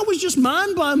 I was just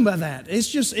mind blown by that. It's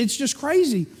just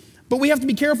crazy. But we have to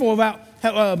be careful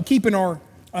about keeping our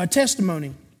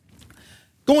testimony.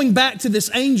 Going back to this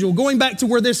angel, going back to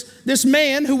where this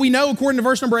man, who we know according to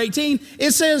verse number 18,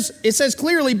 it says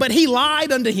clearly, but he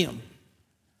lied unto him.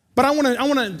 But I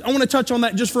want to touch on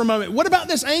that just for a moment. What about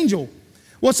this angel?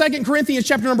 Well, 2 Corinthians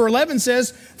chapter number 11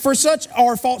 says, for such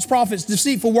are false prophets,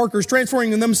 deceitful workers,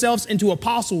 transforming themselves into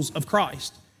apostles of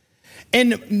Christ.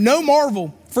 And no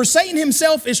marvel, for Satan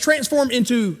himself is transformed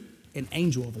into an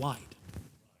angel of light.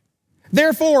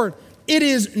 Therefore, it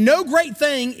is no great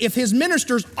thing if his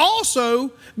ministers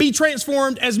also be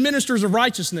transformed as ministers of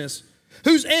righteousness,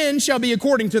 whose end shall be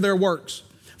according to their works.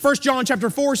 1 John chapter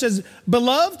 4 says,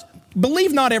 beloved,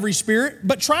 believe not every spirit,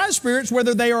 but try spirits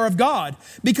whether they are of God,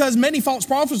 because many false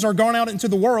prophets are gone out into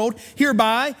the world.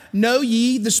 Hereby know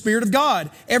ye the Spirit of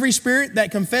God. Every spirit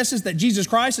that confesses that Jesus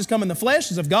Christ has come in the flesh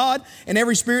is of God, and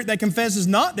every spirit that confesses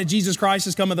not that Jesus Christ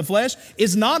has come in the flesh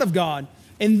is not of God.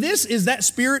 And this is that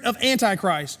spirit of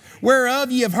Antichrist, whereof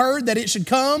ye have heard that it should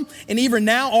come, and even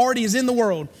now already is in the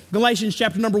world. Galatians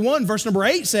chapter number 1, verse number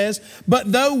 8 says,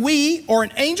 but though we or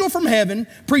an angel from heaven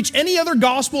preach any other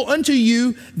gospel unto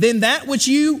you than that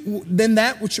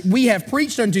which we have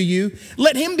preached unto you,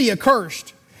 let him be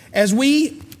accursed. As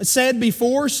we said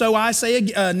before, so I say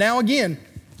now again,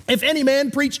 If any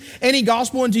man preach any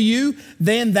gospel unto you,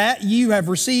 then that you have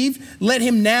received, let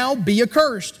him now be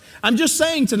accursed. I'm just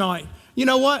saying tonight, you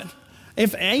know what?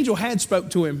 If an angel had spoke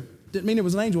to him, didn't mean it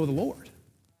was an angel of the Lord.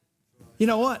 You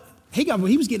know what? He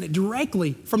was getting it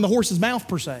directly from the horse's mouth,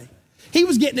 per se. He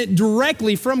was getting it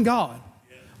directly from God.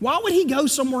 Why would he go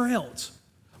somewhere else?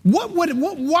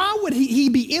 Why would he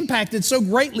be impacted so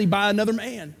greatly by another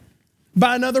man,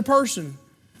 by another person?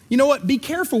 You know what? Be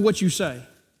careful what you say.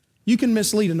 You can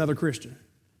mislead another Christian,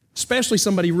 especially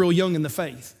somebody real young in the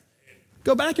faith.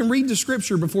 Go back and read the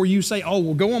scripture before you say, oh,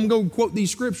 well, go quote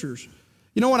these scriptures.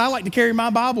 You know what? I like to carry my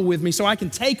Bible with me so I can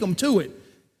take them to it.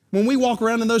 When we walk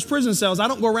around in those prison cells, I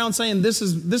don't go around saying this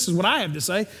is what I have to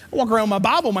say. I walk around with my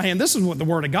Bible in my hand. This is what the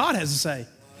Word of God has to say.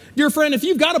 Dear friend, if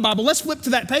you've got a Bible, let's flip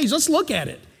to that page. Let's look at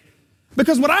it.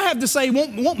 Because what I have to say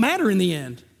won't matter in the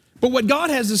end. But what God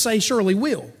has to say surely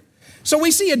will. So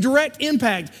we see a direct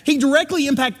impact. He directly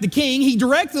impacted the king. He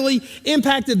directly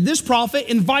impacted this prophet,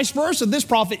 and vice versa. This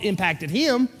prophet impacted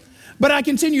him. But I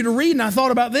continue to read, and I thought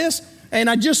about this, and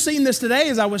I just seen this today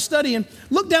as I was studying.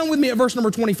 Look down with me at verse number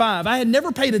 25. I had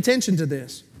never paid attention to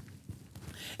this.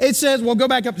 It says, well, go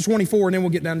back up to 24, and then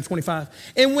we'll get down to 25.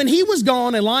 And when he was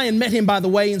gone, a lion met him by the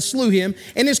way and slew him,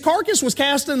 and his carcass was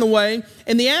cast in the way,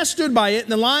 and the ass stood by it,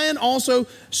 and the lion also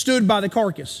stood by the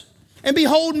carcass. And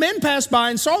behold, men passed by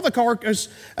and saw the carcass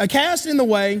cast in the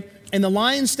way, and the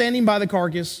lion standing by the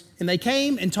carcass, and they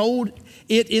came and told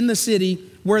it in the city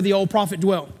where the old prophet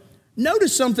dwelt.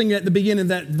 Notice something at the beginning of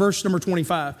that verse number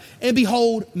 25. And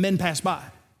behold, men passed by.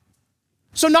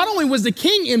 So not only was the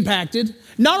king impacted,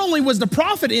 not only was the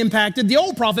prophet impacted, the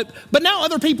old prophet, but now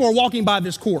other people are walking by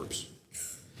this corpse.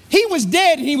 He was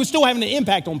dead and he was still having an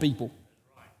impact on people.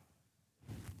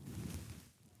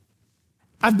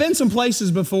 I've been some places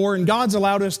before, and God's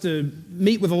allowed us to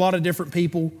meet with a lot of different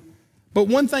people. But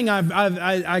one thing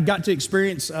I got to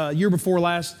experience year before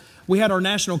last, we had our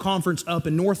national conference up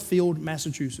in Northfield,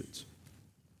 Massachusetts.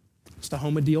 It's the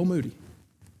home of D.L. Moody.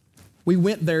 We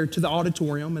went there to the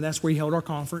auditorium, and that's where he held our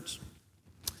conference.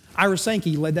 Ira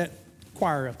Sankey led that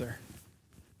choir up there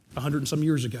 100 and some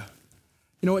years ago.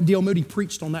 You know what? D.L. Moody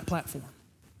preached on that platform.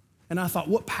 And I thought,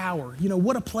 what power,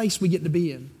 what a place we get to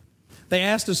be in. They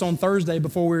asked us on Thursday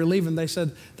before we were leaving, they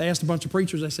asked a bunch of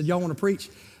preachers, they said, y'all want to preach?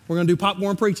 We're going to do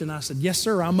popcorn preaching. I said, yes,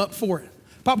 sir, I'm up for it.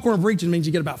 Popcorn preaching means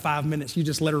you get about 5 minutes. You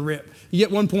just let her rip. You get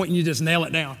one point and you just nail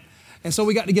it down. And so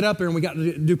we got to get up there and we got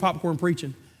to do popcorn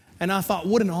preaching. And I thought,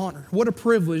 what an honor, what a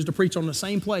privilege to preach on the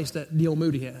same place that D.L.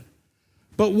 Moody had.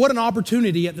 But what an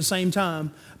opportunity at the same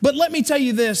time. But let me tell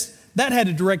you this, that had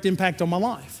a direct impact on my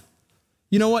life.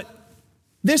 You know what?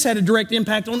 This had a direct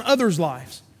impact on others'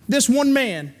 lives. This one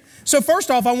man. So first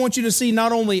off, I want you to see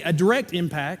not only a direct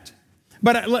impact,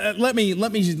 but let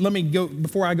me go,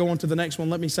 before I go on to the next one,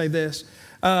 let me say this.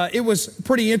 It was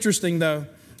pretty interesting though,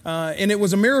 and it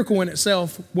was a miracle in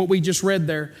itself, what we just read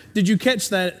there. Did you catch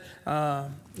that?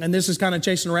 And this is kind of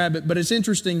chasing a rabbit, but it's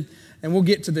interesting, and we'll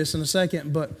get to this in a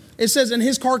second, but it says, and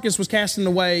his carcass was cast in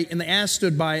the way, and the ass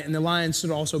stood by it, and the lion stood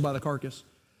also by the carcass.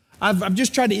 I've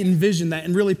just tried to envision that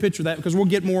and really picture that, because we'll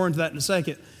get more into that in a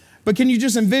second. But can you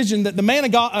just envision that the man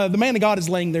of God is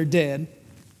laying there dead.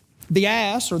 The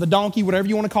ass or the donkey, whatever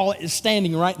you want to call it, is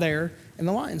standing right there, and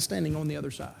the lion's standing on the other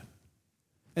side.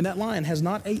 And that lion has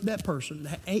not ate that person,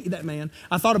 ate that man.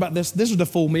 I thought about this. This is the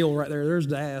full meal right there. There's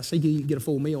the ass. He can get a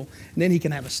full meal. And then he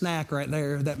can have a snack right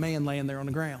there, that man laying there on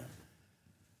the ground.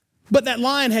 But that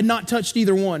lion had not touched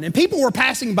either one. And people were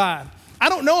passing by. I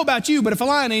don't know about you, but if a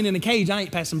lion ain't in a cage, I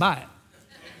ain't passing by it.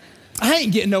 I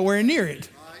ain't getting nowhere near it.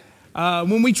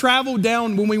 When we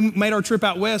made our trip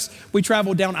out west, we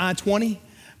traveled down I-20,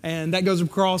 and that goes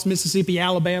across Mississippi,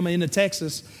 Alabama, into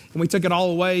Texas, and we took it all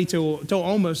the way till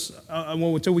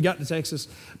we got to Texas.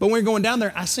 But when we were going down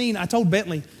there, I told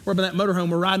Bentley, we're up in that motorhome,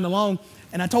 we're riding along,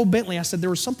 and I told Bentley, I said, there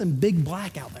was something big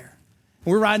black out there.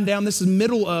 And we're riding down,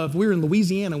 we were in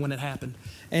Louisiana when it happened.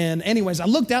 And anyways, I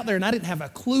looked out there, and I didn't have a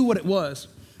clue what it was.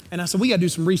 And I said, we got to do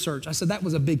some research. I said, that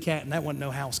was a big cat, and that wasn't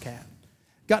no house cat.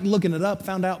 Got looking it up,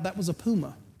 found out that was a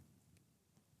puma.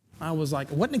 I was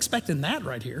like, I wasn't expecting that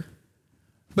right here.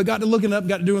 But got to looking it up,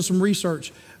 got to doing some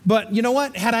research. But you know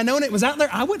what? Had I known it was out there,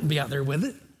 I wouldn't be out there with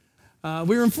it.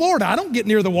 We were in Florida. I don't get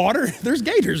near the water. There's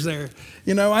gators there.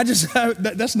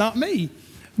 That's not me.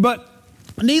 But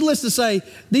needless to say,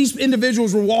 these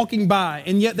individuals were walking by,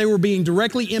 and yet they were being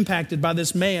directly impacted by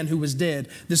this man who was dead,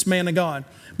 this man of God.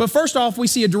 But first off, we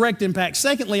see a direct impact.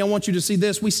 Secondly, I want you to see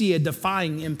this. We see a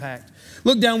defying impact.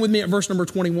 Look down with me at verse number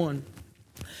 21.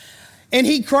 And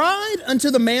he cried unto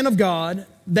the man of God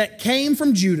that came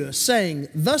from Judah, saying,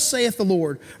 thus saith the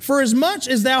Lord, for as much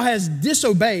as thou hast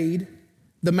disobeyed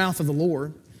the mouth of the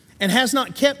Lord, and hast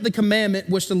not kept the commandment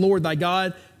which the Lord thy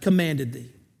God commanded thee.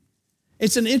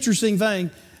 It's an interesting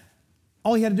thing.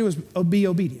 All he had to do is be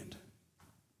obedient.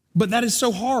 But that is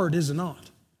so hard, is it not?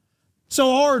 So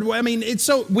hard. I mean,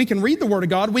 we can read the Word of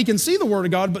God, we can see the Word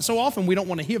of God, but so often we don't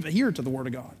want to adhere to the Word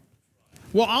of God.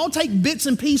 Well, I'll take bits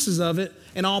and pieces of it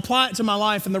and I'll apply it to my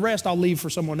life, and the rest I'll leave for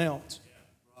someone else.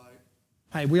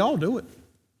 Hey, we all do it.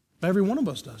 Every one of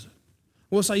us does it.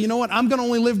 We'll say, you know what, I'm going to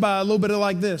only live by a little bit of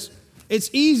like this. It's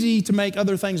easy to make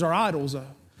other things our idols,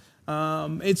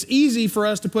 though. It's easy for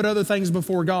us to put other things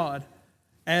before God,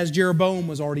 as Jeroboam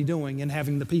was already doing and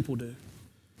having the people do.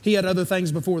 He had other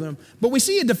things before them. But we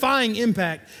see a defying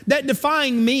impact. That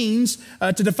defying means,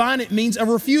 to define it means a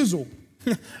refusal.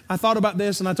 I thought about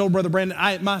this and I told Brother Brandon,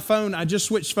 I just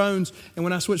switched phones, and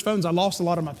when I switched phones, I lost a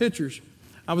lot of my pictures.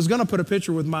 I was going to put a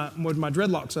picture with my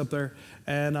dreadlocks up there,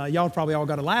 and y'all probably all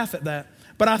got to laugh at that.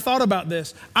 But I thought about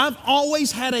this. I've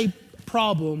always had a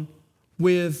problem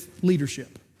with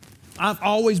leadership. I've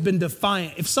always been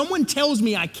defiant. If someone tells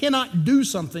me I cannot do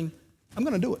something, I'm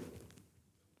going to do it.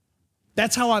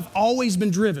 That's how I've always been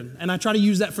driven, and I try to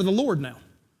use that for the Lord now.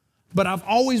 But I've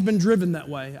always been driven that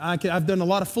way. I've done a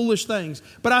lot of foolish things.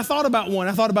 But I thought about one.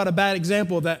 I thought about a bad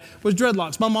example of that was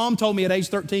dreadlocks. My mom told me at age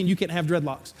 13, you can't have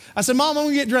dreadlocks. I said, Mom, I'm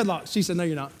going to get dreadlocks. She said, no,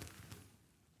 you're not.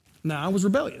 No, I was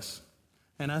rebellious.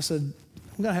 And I said,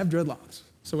 I'm going to have dreadlocks.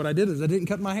 So what I did is I didn't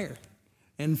cut my hair.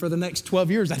 And for the next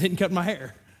 12 years, I didn't cut my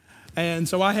hair. And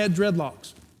so I had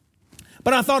dreadlocks.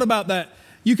 But I thought about that.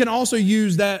 You can also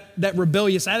use that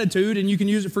rebellious attitude, and you can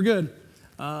use it for good.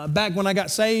 Back when I got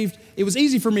saved, it was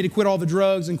easy for me to quit all the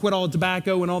drugs and quit all the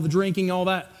tobacco and all the drinking, all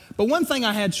that. But one thing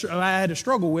I had to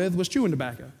struggle with was chewing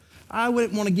tobacco. I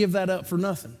wouldn't want to give that up for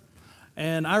nothing.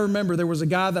 And I remember there was a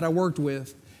guy that I worked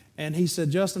with, and he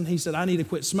said, Justin, I need to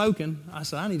quit smoking. I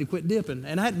said, I need to quit dipping.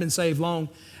 And I hadn't been saved long.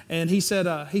 And he said,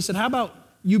 how about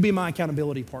you be my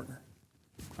accountability partner?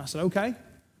 I said, okay.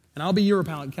 And I'll be your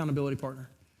accountability partner.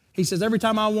 He says, every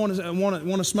time I want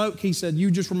to smoke, he said, you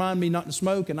just remind me not to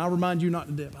smoke, and I'll remind you not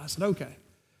to dip. I said, okay.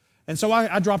 And so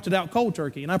I dropped it out cold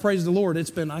turkey, and I praise the Lord. It's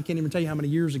been, I can't even tell you how many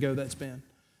years ago that's been,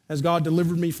 as God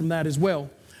delivered me from that as well.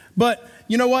 But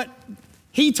you know what?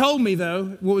 He told me,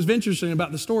 though, what was interesting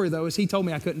about the story, though, is he told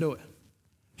me I couldn't do it.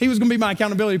 He was going to be my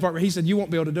accountability partner. He said, you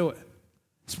won't be able to do it.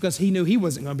 It's because he knew he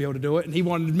wasn't going to be able to do it, and he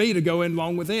wanted me to go in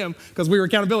along with him because we were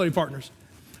accountability partners.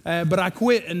 But I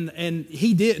quit, and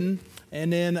he didn't.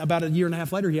 And then about a year and a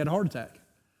half later, he had a heart attack.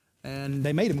 And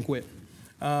they made him quit.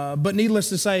 But needless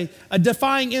to say, a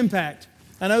defying impact.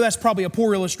 I know that's probably a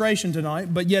poor illustration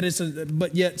tonight, but yet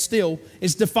still,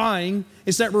 it's defying.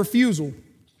 It's that refusal.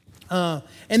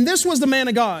 And this was the man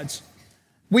of God's.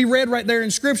 We read right there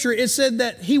in Scripture, it said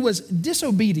that he was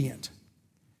disobedient.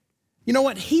 You know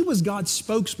what? He was God's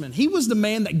spokesman. He was the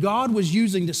man that God was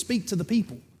using to speak to the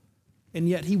people. And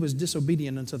yet he was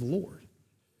disobedient unto the Lord.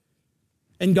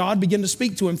 And God began to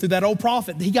speak to him through that old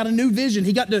prophet. He got a new vision.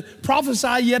 He got to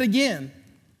prophesy yet again.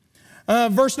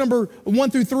 Verse number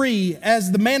 1-3,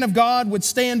 as the man of God would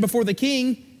stand before the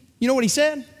king, you know what he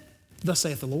said? Thus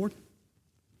saith the Lord.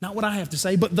 Not what I have to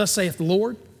say, but thus saith the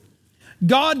Lord.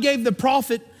 God gave the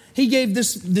prophet, he gave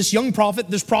this young prophet,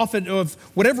 this prophet of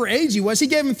whatever age he was, he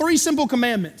gave him 3 simple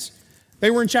commandments. They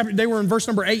were in verse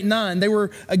number 8 and 9. They were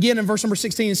again in verse number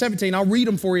 16 and 17. I'll read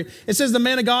them for you. It says, the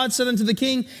man of God said unto the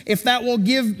king, if thou wilt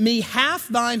give me half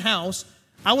thine house,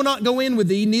 I will not go in with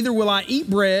thee, neither will I eat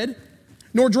bread,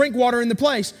 nor drink water in the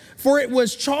place. For it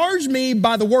was charged me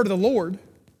by the word of the Lord,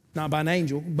 not by an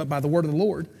angel, but by the word of the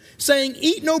Lord, saying,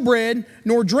 eat no bread,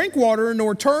 nor drink water,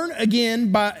 nor turn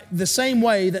again by the same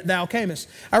way that thou camest.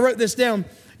 I wrote this down.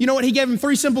 You know what? He gave him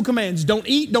 3 simple commands. Don't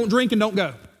eat, don't drink, and don't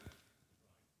go.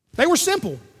 They were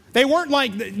simple. They weren't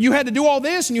like you had to do all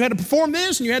this and you had to perform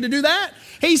this and you had to do that.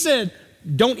 He said,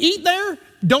 don't eat there,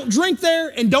 don't drink there,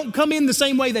 and don't come in the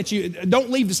same way don't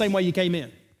leave the same way you came in.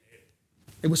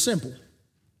 It was simple.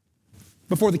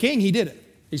 Before the king, he did it.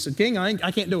 He said, King,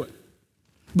 I can't do it.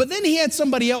 But then he had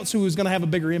somebody else who was going to have a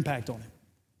bigger impact on him.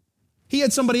 He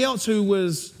had somebody else who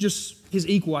was just his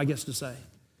equal, I guess to say.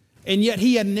 And yet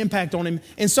he had an impact on him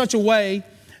in such a way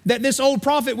that this old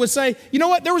prophet would say, you know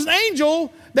what, there was an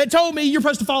angel that told me you're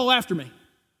supposed to follow after me.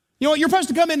 You know what, you're supposed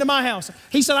to come into my house.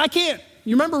 He said, I can't.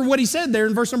 You remember what he said there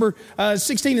in verse number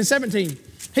 16 and 17.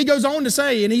 He goes on to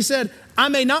say, and he said, I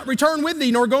may not return with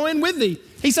thee, nor go in with thee.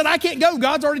 He said, I can't go.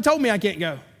 God's already told me I can't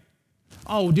go.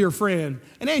 Oh, dear friend,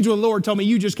 an angel of the Lord told me,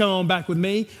 you just come on back with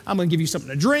me. I'm going to give you something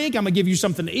to drink. I'm going to give you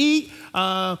something to eat.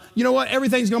 You know what,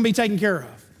 everything's going to be taken care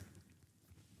of.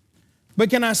 But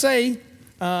can I say,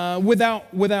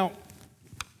 without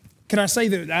can I say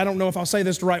that, I don't know if I'll say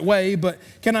this the right way, but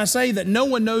can I say that no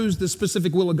one knows the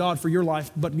specific will of God for your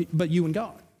life but you and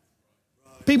God?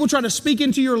 People try to speak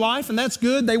into your life, and that's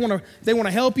good. They want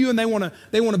to help you, and they want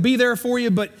to be there for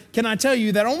you. But can I tell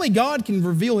you that only God can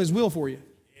reveal His will for you?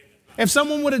 If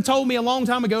someone would have told me a long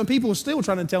time ago, and people are still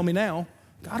trying to tell me now,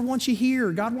 God wants you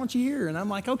here, God wants you here. And I'm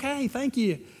like, okay, thank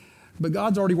you. But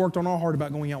God's already worked on our heart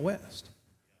about going out west.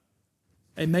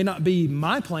 It may not be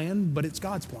my plan, but it's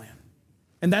God's plan.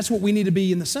 And that's what we need to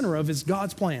be in the center of, is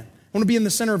God's plan. I want to be in the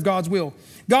center of God's will.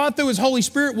 God, through His Holy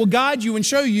Spirit, will guide you and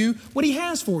show you what He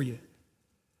has for you.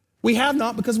 We have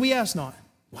not because we ask not.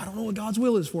 Well, I don't know what God's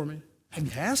will is for me. Have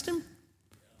you asked Him?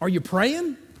 Are you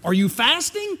praying? Are you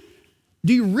fasting?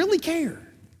 Do you really care?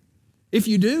 If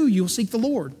you do, you'll seek the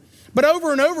Lord. But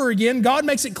over and over again, God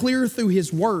makes it clear through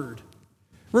His Word.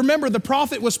 Remember, the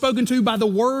prophet was spoken to by the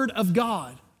Word of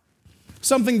God.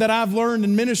 Something that I've learned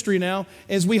in ministry now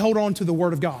is we hold on to the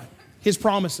Word of God, His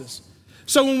promises.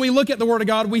 So when we look at the Word of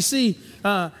God, we see,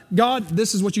 God,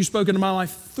 this is what you spoke into my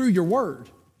life through your Word.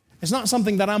 It's not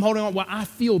something that I'm holding on, well, I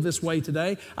feel this way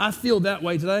today. I feel that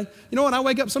way today. You know what? I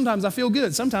wake up, sometimes I feel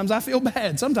good. Sometimes I feel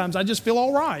bad. Sometimes I just feel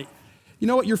all right. You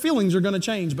know what? Your feelings are going to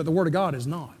change, but the Word of God is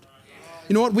not.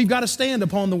 You know what? We've got to stand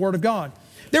upon the Word of God.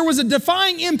 There was a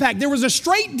defying impact. There was a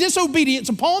straight disobedience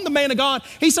upon the man of God.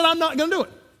 He said, I'm not going to do it.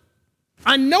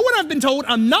 I know what I've been told.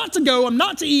 I'm not to go. I'm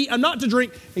not to eat. I'm not to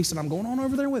drink. He said, I'm going on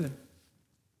over there with him.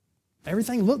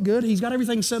 Everything looked good. He's got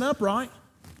everything set up right.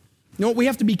 You know what? We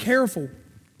have to be careful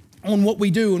on what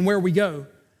we do and where we go.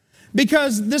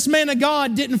 Because this man of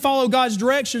God didn't follow God's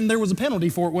direction, there was a penalty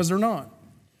for it, was there not?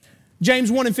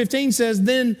 James 1:15 says,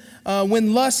 then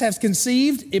when lust hath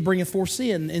conceived, it bringeth forth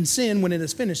sin. And sin, when it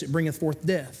is finished, it bringeth forth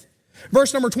death.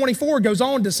 Verse number 24 goes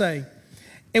on to say,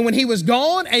 and when he was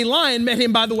gone, a lion met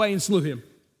him by the way and slew him.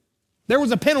 There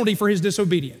was a penalty for his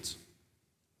disobedience.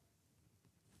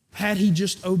 Had he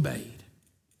just obeyed,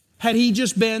 had he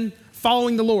just been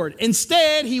following the Lord.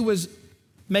 Instead, he was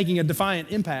making a defiant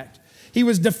impact. He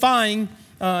was defying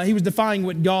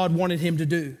what God wanted him to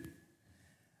do.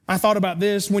 I thought about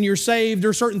this. When you're saved, there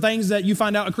are certain things that you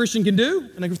find out a Christian can do,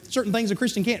 and there are certain things a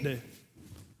Christian can't do.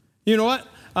 You know what?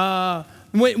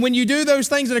 When you do those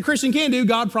things that a Christian can do,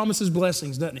 God promises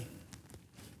blessings, doesn't He?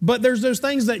 But there's those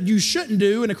things that you shouldn't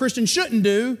do and a Christian shouldn't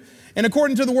do, and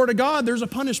according to the Word of God, there's a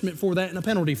punishment for that and a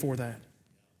penalty for that.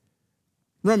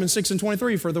 Romans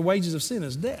 6:23, for the wages of sin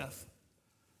is death.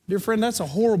 Dear friend, that's a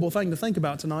horrible thing to think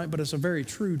about tonight, but it's a very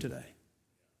true today.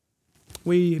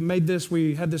 We had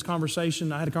this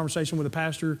conversation. I had a conversation with a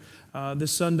pastor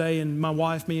this Sunday, and my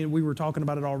wife, me, and we were talking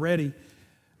about it already.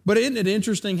 But isn't it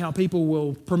interesting how people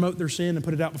will promote their sin and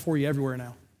put it out before you everywhere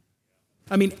now?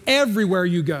 I mean, everywhere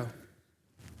you go.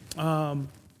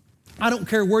 I don't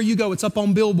care where you go. It's up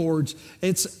on billboards.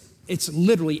 It's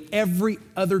literally every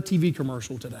other TV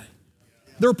commercial today.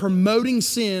 They're promoting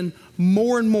sin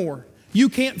more and more. You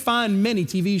can't find many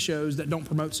TV shows that don't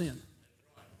promote sin.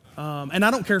 And I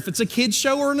don't care if it's a kid's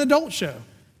show or an adult show.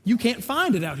 You can't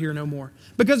find it out here no more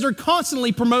because they're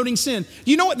constantly promoting sin.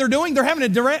 You know what they're doing? They're having a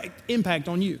direct impact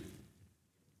on you.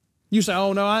 You say,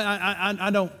 oh, no,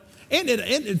 I don't.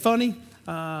 Isn't it funny?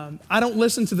 I don't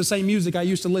listen to the same music I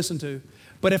used to listen to.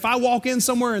 But if I walk in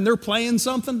somewhere and they're playing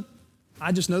something,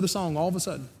 I just know the song all of a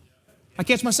sudden. I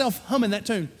catch myself humming that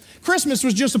tune. Christmas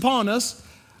was just upon us,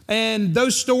 and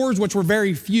those stores, which were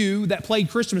very few, that played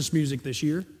Christmas music this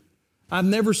year, I've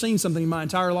never seen something in my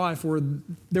entire life where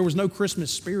there was no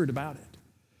Christmas spirit about it.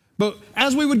 But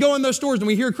as we would go in those stores and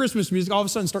we hear Christmas music, all of a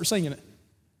sudden start singing it.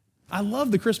 I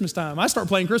love the Christmas time. I start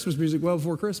playing Christmas music well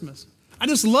before Christmas. I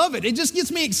just love it. It just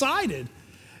gets me excited.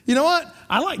 You know what?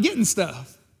 I like getting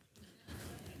stuff.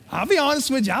 I'll be honest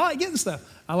with you. I like getting stuff.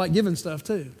 I like giving stuff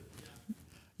too.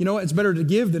 You know what? It's better to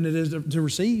give than it is to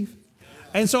receive.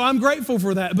 And so I'm grateful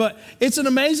for that. But it's an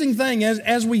amazing thing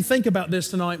as we think about this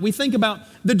tonight. We think about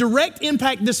the direct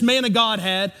impact this man of God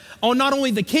had on not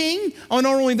only the king, on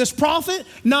not only this prophet,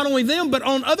 not only them, but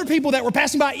on other people that were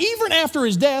passing by. Even after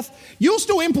his death, you'll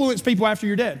still influence people after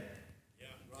you're dead. Yeah,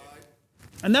 right.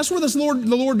 And that's where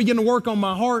the Lord began to work on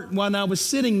my heart when I was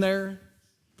sitting there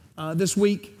this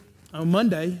week on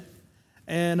Monday.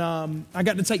 And I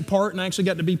got to take part, and I actually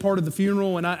got to be part of the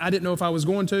funeral, and I didn't know if I was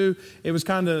going to. It was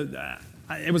kind of...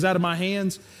 it was out of my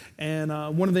hands, and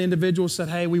one of the individuals said,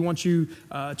 hey, we want you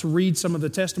to read some of the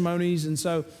testimonies. And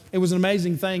so it was an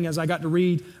amazing thing as I got to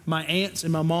read my aunt's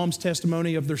and my mom's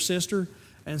testimony of their sister.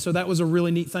 And so that was a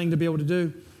really neat thing to be able to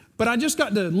do. But I just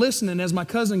got to listening as my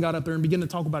cousin got up there and began to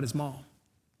talk about his mom.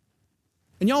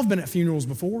 And y'all have been at funerals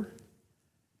before,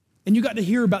 and you got to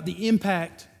hear about the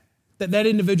impact that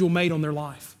individual made on their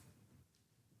life.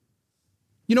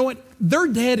 You know what? They're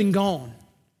dead and gone.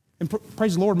 And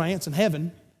praise the Lord, my aunt's in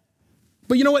heaven.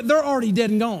 But you know what? They're already dead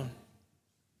and gone.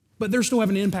 But they're still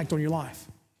having an impact on your life.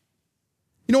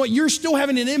 You know what? You're still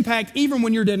having an impact even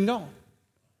when you're dead and gone.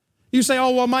 You say,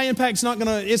 oh, well, my impact's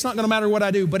it's not gonna matter what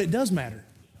I do, but it does matter.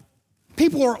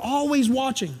 People are always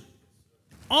watching.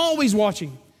 Always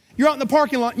watching. You're out in the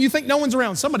parking lot and you think no one's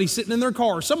around. Somebody's sitting in their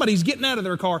car. Somebody's getting out of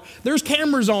their car. There's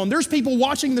cameras on. There's people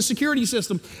watching the security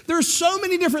system. There's so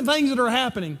many different things that are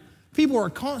happening. People are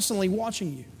constantly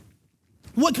watching you.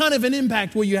 What kind of an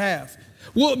impact will you have?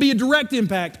 Will it be a direct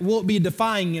impact? Will it be a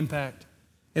defying impact?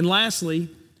 And lastly,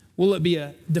 will it be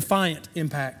a defiant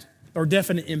impact or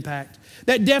definite impact?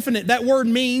 That word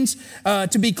means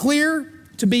to be clear,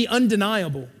 to be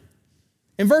undeniable.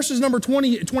 In verses number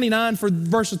 29 for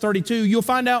verses 32, you'll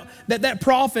find out that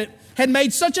prophet had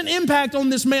made such an impact on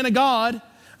this man of God,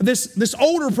 this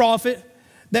older prophet,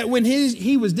 that when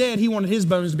he was dead, he wanted his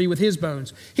bones to be with his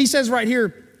bones. He says right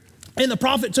here, and the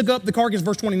prophet took up the carcass,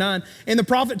 verse 29, and the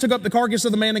prophet took up the carcass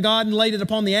of the man of God and laid it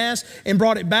upon the ass and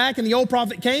brought it back. And the old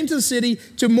prophet came to the city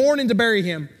to mourn and to bury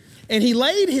him. And he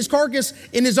laid his carcass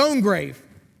in his own grave.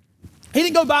 He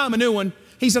didn't go buy him a new one.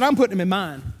 He said, I'm putting him in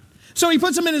mine. So he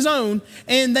puts him in his own,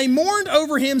 and they mourned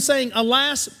over him, saying,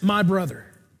 alas, my brother.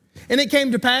 And it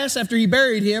came to pass, after he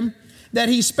buried him, that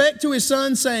he spake to his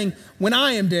son, saying, when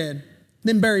I am dead,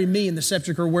 then bury me in the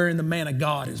sepulchre wherein the man of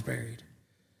God is buried.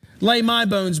 Lay my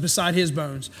bones beside his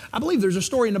bones. I believe there's a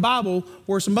story in the Bible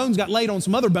where some bones got laid on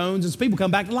some other bones and some people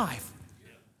come back to life.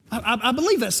 I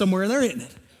believe that's somewhere in there, isn't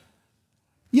it?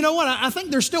 You know what? I think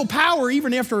there's still power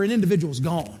even after an individual's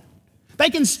gone.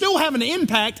 They can still have an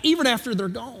impact even after they're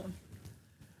gone.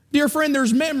 Dear friend,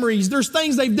 there's memories, there's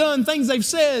things they've done, things they've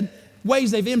said, ways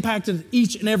they've impacted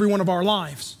each and every one of our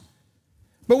lives.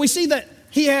 But we see that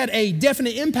he had a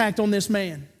definite impact on this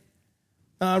man.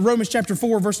 Romans chapter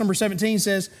 4, verse number 17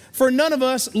 says, for none of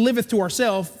us liveth to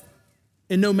ourselves,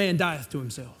 and no man dieth to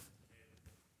himself.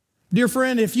 Dear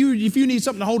friend, if you need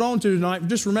something to hold on to tonight,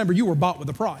 just remember you were bought with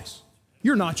a price.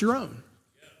 You're not your own.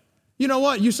 You know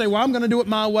what? You say, well, I'm going to do it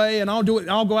my way, and I'll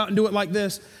go out and do it like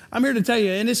this. I'm here to tell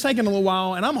you, and it's taken a little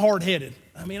while, and I'm hard-headed.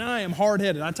 I mean, I am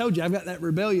hard-headed. I told you, I've got that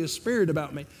rebellious spirit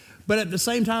about me. But at the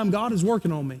same time, God is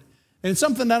working on me. And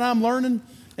something that I'm learning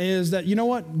is that, you know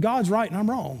what? God's right and I'm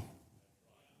wrong.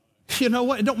 You know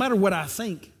what? It don't matter what I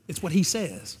think. It's what he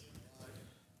says.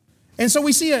 And so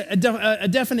we see a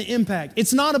definite impact.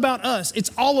 It's not about us.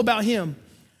 It's all about him.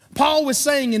 Paul was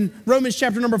saying in Romans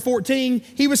chapter number 14,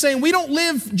 he was saying we don't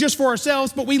live just for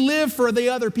ourselves, but we live for the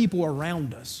other people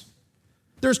around us.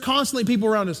 There's constantly people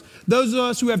around us. Those of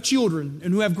us who have children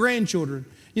and who have grandchildren,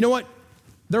 you know what?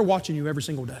 They're watching you every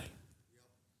single day.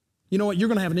 You know what? You're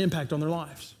going to have an impact on their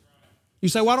lives. You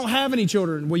say, well, I don't have any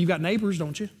children. Well, you've got neighbors,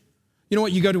 don't you? You know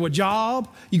what? You go to a job,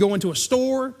 you go into a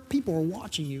store, people are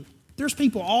watching you. There's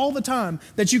people all the time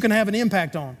that you can have an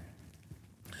impact on.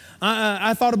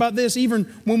 I thought about this even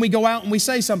when we go out and we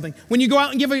say something. When you go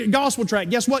out and give a gospel tract,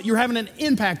 guess what? You're having an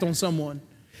impact on someone.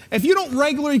 If you don't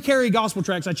regularly carry gospel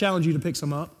tracts, I challenge you to pick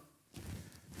some up.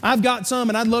 I've got some,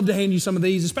 and I'd love to hand you some of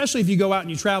these, especially if you go out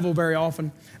and you travel very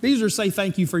often. These are say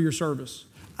thank you for your service.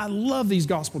 I love these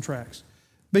gospel tracts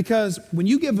because when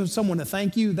you give someone a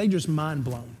thank you, they just mind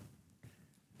blown.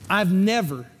 I've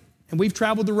never, and we've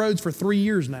traveled the roads for 3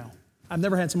 years now, I've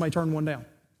never had somebody turn one down.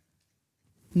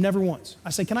 Never once. I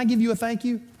say, can I give you a thank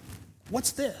you?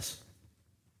 What's this?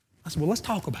 I said, well, let's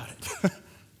talk about it.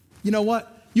 You know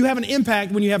what? You have an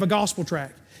impact when you have a gospel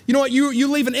tract. You know what? You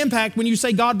leave an impact when you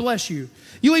say, God bless you.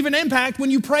 You leave an impact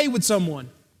when you pray with someone.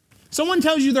 Someone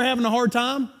tells you they're having a hard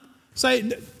time.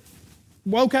 Say,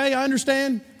 well, okay, I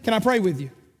understand. Can I pray with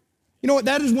you? You know what?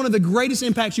 That is one of the greatest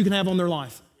impacts you can have on their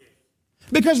life.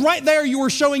 Because right there you are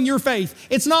showing your faith.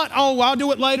 It's not, oh, I'll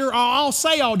do it later. Or I'll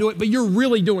say I'll do it, but you're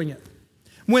really doing it.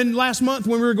 When last month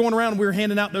when we were going around, we were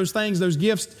handing out those things, those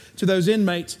gifts to those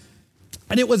inmates.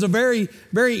 And it was a very,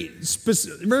 very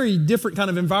different kind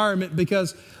of environment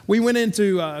because we went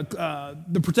into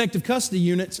the protective custody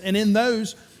units, and in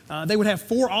those, they would have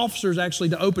 4 officers actually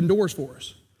to open doors for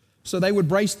us. So they would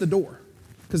brace the door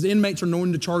because the inmates are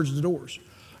known to charge the doors.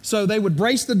 So they would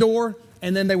brace the door,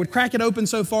 and then they would crack it open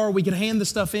so far we could hand the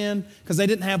stuff in because they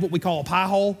didn't have what we call a pie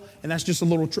hole, and that's just a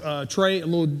little tray, a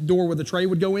little door where the tray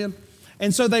would go in.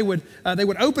 And so they would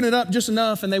open it up just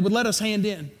enough, and they would let us hand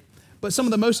in. But some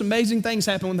of the most amazing things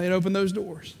happen when they'd open those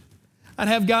doors. I'd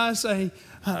have guys say,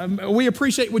 we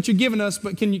appreciate what you've given us,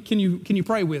 but can you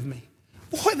pray with me?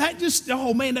 Boy, that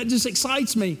just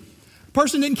excites me.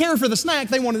 Person didn't care for the snack,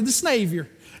 they wanted the Savior.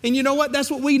 And you know what?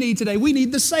 That's what we need today. We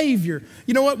need the Savior.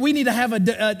 You know what? We need to have a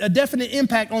definite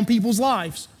impact on people's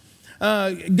lives.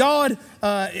 God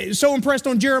so impressed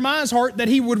on Jeremiah's heart that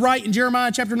he would write in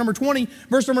Jeremiah chapter number 20,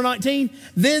 verse number 19,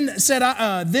 then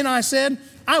I said,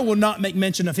 I will not make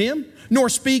mention of him, nor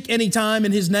speak any time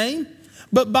in his name,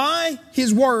 but by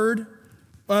his word,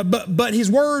 but his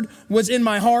word was in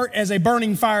my heart as a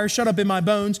burning fire shut up in my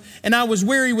bones, and I was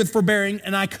weary with forbearing,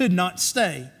 and I could not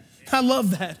stay. I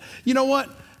love that. You know what?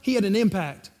 He had an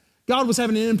impact. God was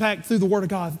having an impact through the Word of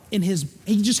God he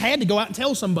just had to go out and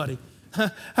tell somebody.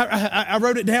 I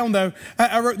wrote it down though.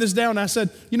 I wrote this down. I said,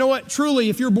 you know what? Truly,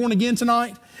 if you're born again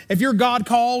tonight, if you're God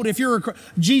called, if you're a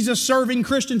Jesus serving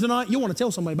Christian tonight, you want to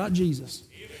tell somebody about Jesus.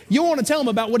 You want to tell them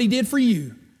about what he did for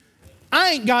you.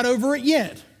 I ain't got over it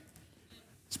yet.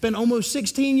 It's been almost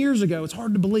 16 years ago. It's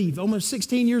hard to believe. Almost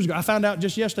 16 years ago. I found out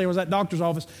just yesterday I was at the doctor's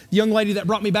office. The young lady that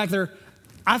brought me back there,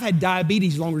 I've had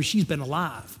diabetes longer than she's been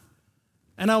alive.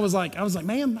 And I was like,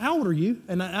 ma'am, how old are you?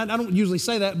 And I don't usually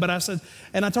say that, but I said,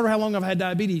 and I told her how long I've had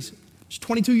diabetes. She's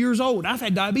 22 years old. I've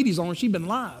had diabetes longer than she's been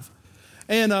alive.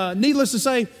 And needless to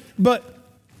say, but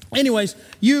anyways,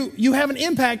 you have an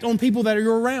impact on people that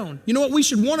you're around. You know what? We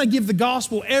should want to give the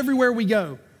gospel everywhere we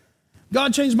go.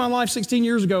 God changed my life 16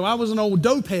 years ago. I was an old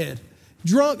dopehead,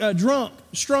 drunk,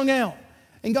 strung out,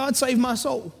 and God saved my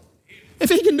soul. If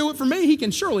he can do it for me, he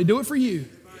can surely do it for you.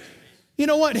 You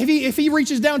know what? If he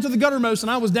reaches down to the guttermost, and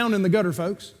I was down in the gutter,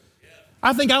 folks,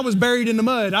 I think I was buried in the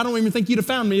mud. I don't even think you'd have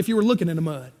found me if you were looking in the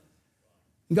mud.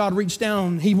 And God reached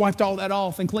down, he wiped all that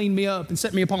off and cleaned me up and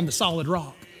set me upon the solid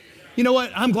rock. You know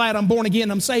what? I'm glad I'm born again.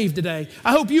 I'm saved today.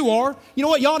 I hope you are. You know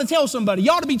what? You ought to tell somebody.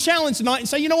 You ought to be challenged tonight and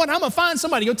say, you know what? I'm going to find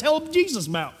somebody to go tell Jesus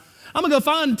about. I'm going to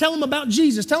go tell them about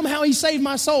Jesus. Tell them how he saved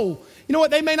my soul. You know what?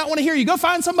 They may not want to hear you. Go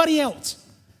find somebody else.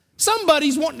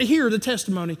 Somebody's wanting to hear the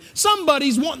testimony.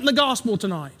 Somebody's wanting the gospel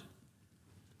tonight.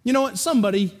 You know what?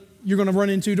 Somebody you're going to run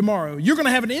into tomorrow. You're going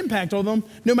to have an impact on them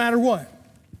no matter what.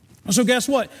 So guess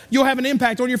what? You'll have an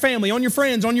impact on your family, on your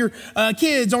friends, on your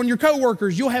kids, on your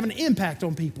coworkers. You'll have an impact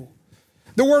on people.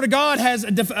 The Word of God has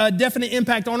a definite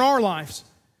impact on our lives.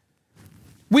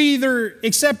 We either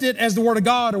accept it as the Word of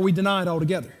God or we deny it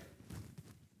altogether.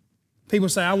 People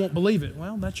say, I won't believe it.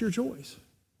 Well, that's your choice.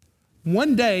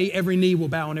 One day, every knee will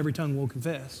bow and every tongue will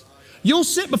confess. You'll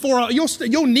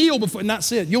kneel before, not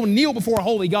sit, you'll kneel before a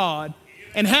holy God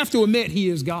and have to admit He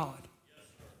is God.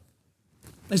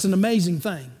 It's an amazing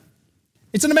thing.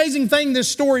 It's an amazing thing, this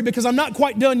story, because I'm not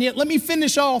quite done yet. Let me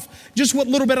finish off just what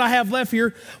little bit I have left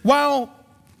here. While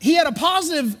he had a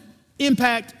positive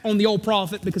impact on the old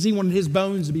prophet because he wanted his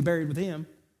bones to be buried with him,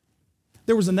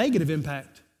 there was a negative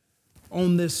impact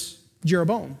on this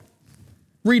Jeroboam.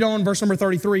 Read on verse number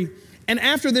 33. And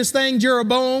after this thing,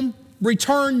 Jeroboam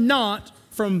returned not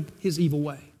from his evil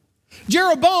way.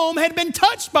 Jeroboam had been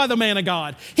touched by the man of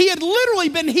God. He had literally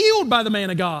been healed by the man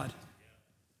of God.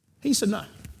 He said, no,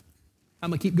 I'm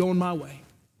going to keep going my way.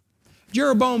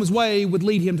 Jeroboam's way would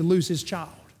lead him to lose his child.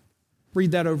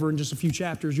 Read that over in just a few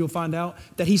chapters. You'll find out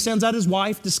that he sends out his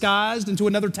wife disguised into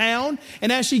another town.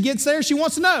 And as she gets there, she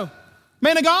wants to know,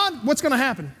 man of God, what's going to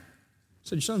happen? He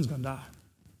said, your son's going to die.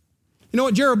 You know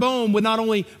what? Jeroboam would not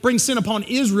only bring sin upon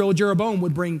Israel, Jeroboam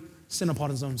would bring sin upon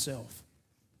his own self.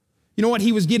 You know what?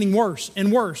 He was getting worse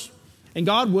and worse. And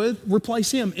God would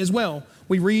replace him as well.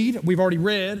 We've already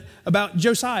read about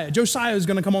Josiah. Josiah is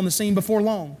going to come on the scene before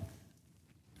long.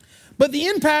 But the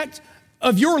impact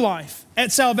of your life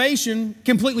at salvation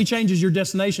completely changes your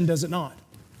destination, does it not?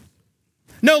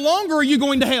 No longer are you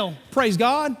going to hell. Praise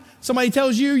God. Somebody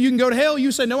tells you you can go to hell.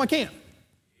 You say, no, I can't.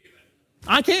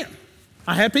 I can't.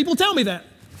 I have people tell me that.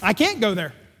 I can't go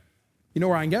there. You know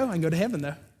where I can go? I can go to heaven,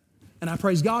 though. And I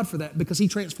praise God for that because He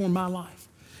transformed my life.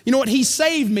 You know what? He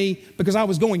saved me because I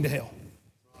was going to hell.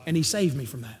 And He saved me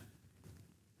from that.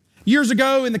 Years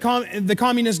ago, the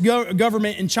communist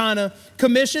government in China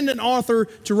commissioned an author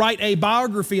to write a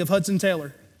biography of Hudson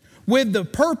Taylor with the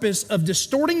purpose of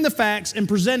distorting the facts and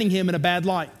presenting him in a bad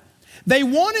light. They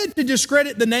wanted to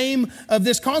discredit the name of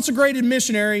this consecrated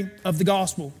missionary of the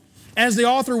gospel. As the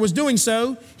author was doing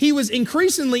so, he was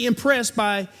increasingly impressed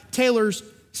by Taylor's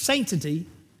sanctity,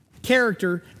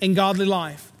 character, and godly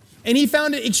life. And he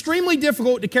found it extremely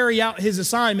difficult to carry out his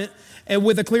assignment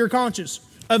with a clear conscience.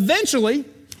 Eventually,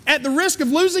 at the risk of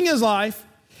losing his life,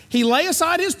 he lay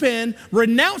aside his pen,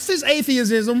 renounced his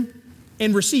atheism,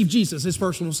 and received Jesus, his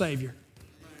personal Savior.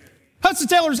 Hudson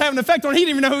Taylor's having an effect on him. He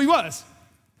didn't even know who he was.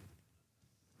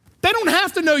 They don't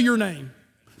have to know your name.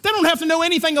 They don't have to know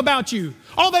anything about you.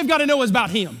 All they've got to know is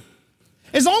about Him.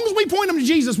 As long as we point them to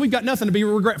Jesus, we've got nothing to be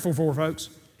regretful for, folks.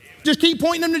 Just keep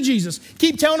pointing them to Jesus.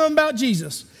 Keep telling them about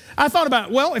Jesus. I thought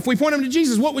about, well, if we point them to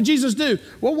Jesus, what would Jesus do?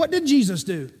 Well, what did Jesus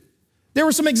do? There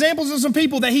were some examples of some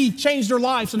people that he changed their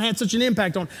lives and had such an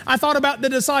impact on. I thought about the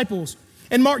disciples.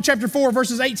 In Mark chapter 4,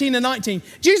 verses 18 and 19,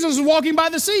 Jesus was walking by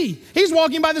the sea. He's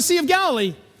walking by the Sea of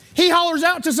Galilee. He hollers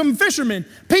out to some fishermen,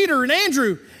 Peter and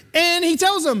Andrew, and he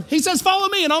tells them, he says, follow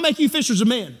me and I'll make you fishers of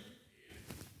men.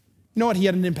 You know what? He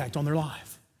had an impact on their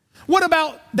life. What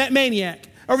about that maniac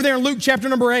over there in Luke chapter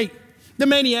number 8? The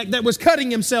maniac that was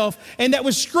cutting himself and that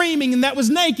was screaming and that was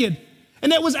naked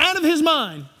and that was out of his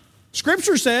mind.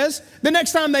 Scripture says the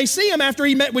next time they see him after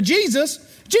he met with Jesus,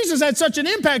 Jesus had such an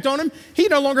impact on him, he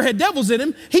no longer had devils in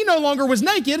him. He no longer was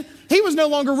naked. He was no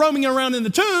longer roaming around in the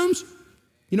tombs.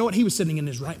 You know what? He was sitting in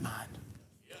his right mind.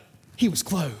 He was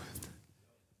clothed.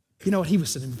 You know what? He was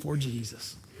sitting before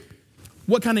Jesus.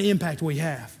 What kind of impact will he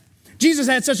have? Jesus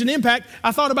had such an impact,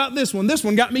 I thought about this one. This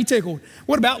one got me tickled.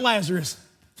 What about Lazarus?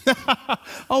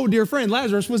 Oh, dear friend,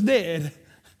 Lazarus was dead.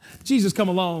 Jesus come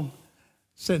along,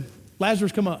 said,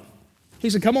 Lazarus, come up. He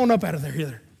said, come on up out of there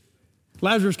hither.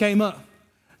 Lazarus came up.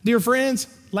 Dear friends,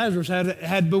 Lazarus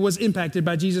was impacted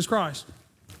by Jesus Christ.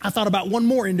 I thought about one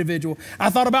more individual. I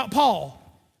thought about Paul.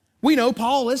 We know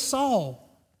Paul is Saul.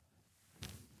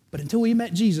 But until he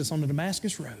met Jesus on the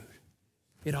Damascus Road,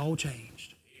 it all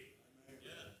changed.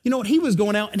 You know what? He was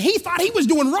going out and he thought he was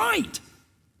doing right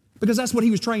because that's what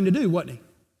he was trained to do, wasn't he?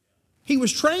 He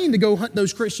was trained to go hunt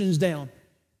those Christians down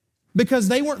because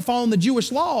they weren't following the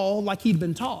Jewish law like he'd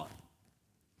been taught.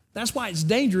 That's why it's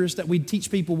dangerous that we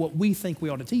teach people what we think we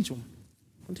ought to teach them.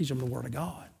 Don't teach them the Word of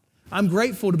God. I'm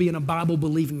grateful to be in a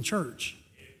Bible-believing church,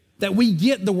 that we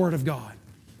get the Word of God.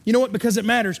 You know what? Because it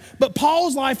matters. But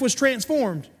Paul's life was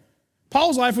transformed.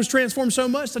 Paul's life was transformed so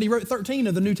much that he wrote 13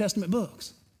 of the New Testament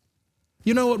books.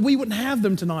 You know what? We wouldn't have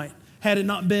them tonight had it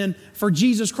not been for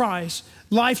Jesus Christ,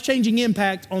 life-changing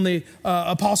impact on the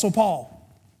Apostle Paul.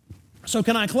 So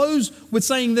can I close with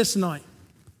saying this tonight?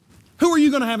 Who are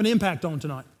you going to have an impact on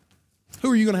tonight?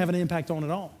 Who are you going to have an impact on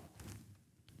at all?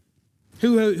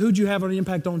 Who'd you have an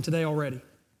impact on today already?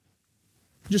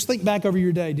 Just think back over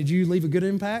your day. Did you leave a good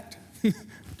impact?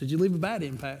 Did you leave a bad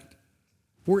impact?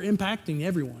 We're impacting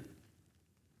everyone.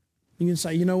 You can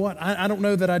say, you know what? I don't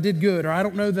know that I did good, or I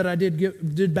don't know that I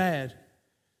did bad.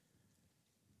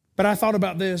 But I thought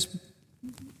about this.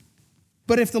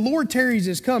 But if the Lord tarries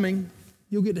his coming,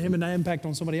 you'll get to him and impact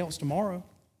on somebody else tomorrow.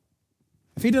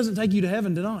 If he doesn't take you to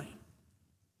heaven tonight,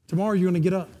 tomorrow you're going to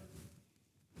get up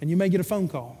and you may get a phone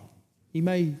call. You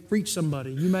may reach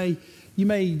somebody. You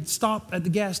may stop at the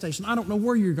gas station. I don't know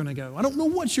where you're going to go. I don't know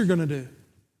what you're going to do.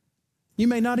 You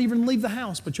may not even leave the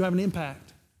house, but you have an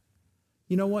impact.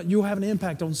 You know what? You'll have an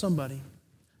impact on somebody.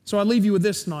 So I leave you with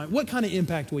this tonight. What kind of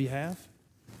impact will you have?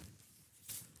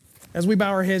 As we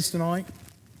bow our heads tonight,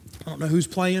 I don't know who's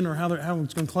playing or how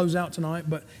it's going to close out tonight,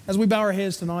 but as we bow our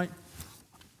heads tonight,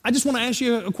 I just want to ask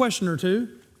you a question or two.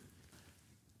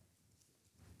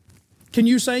 Can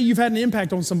you say you've had an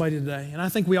impact on somebody today? And I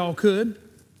think we all could.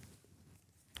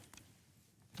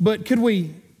 But could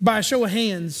we, by a show of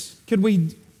hands, could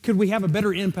we have a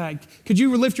better impact? Could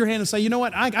you lift your hand and say, you know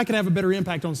what, I could have a better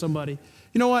impact on somebody.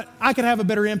 You know what, I could have a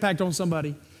better impact on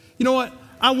somebody. You know what,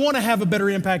 I want to have a better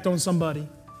impact on somebody.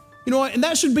 You know what, and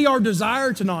that should be our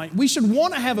desire tonight. We should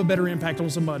want to have a better impact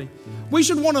on somebody. We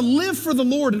should want to live for the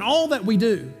Lord in all that we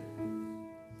do.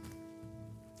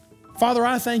 Father,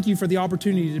 I thank you for the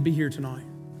opportunity to be here tonight.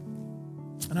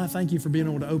 And I thank you for being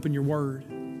able to open your word.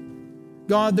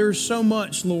 God, there's so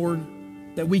much, Lord,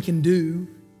 that we can do.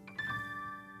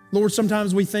 Lord,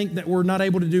 sometimes we think that we're not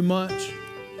able to do much.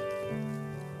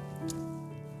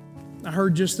 I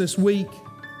heard just this week,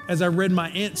 as I read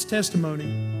my aunt's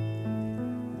testimony,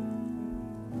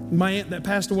 my aunt that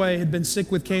passed away had been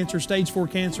sick with cancer, stage 4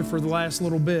 cancer for the last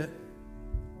little bit.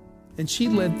 And she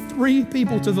led 3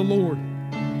 people to the Lord,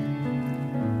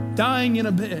 dying in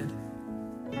a bed.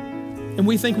 And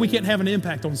we think we can't have an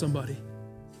impact on somebody.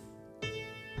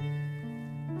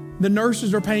 The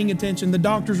nurses are paying attention. The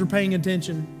doctors are paying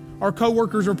attention. Our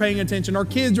coworkers are paying attention. Our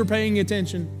kids are paying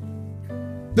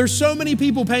attention. There's so many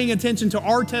people paying attention to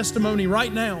our testimony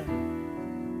right now.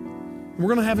 We're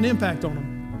going to have an impact on them.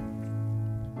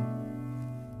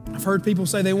 I've heard people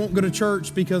say they won't go to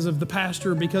church because of the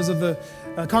pastor, because of the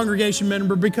congregation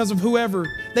member, because of whoever.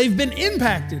 They've been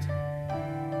impacted.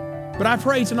 But I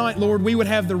pray tonight, Lord, we would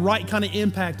have the right kind of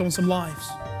impact on some lives.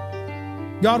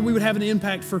 God, we would have an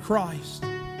impact for Christ.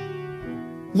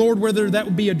 Lord, whether that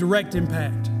would be a direct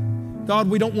impact. God,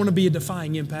 we don't want to be a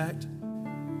defying impact.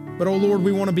 But, oh Lord,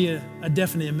 we want to be a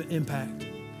definite impact.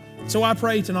 So I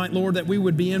pray tonight, Lord, that we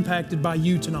would be impacted by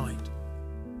you tonight.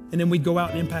 And then we'd go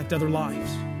out and impact other lives.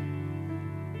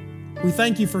 We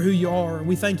thank you for who you are.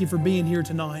 We thank you for being here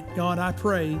tonight. God, I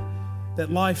pray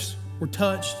that lives were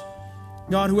touched,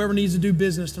 God, whoever needs to do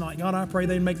business tonight, God, I pray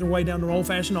they make their way down to an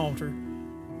old-fashioned altar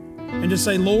and just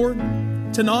say, Lord,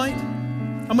 tonight,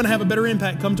 I'm going to have a better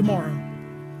impact come tomorrow.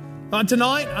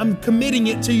 Tonight, I'm committing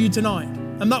it to you tonight.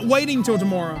 I'm not waiting till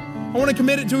tomorrow. I want to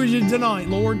commit it to you tonight,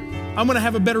 Lord. I'm going to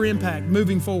have a better impact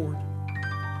moving forward.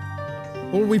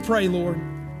 Lord, we pray, Lord,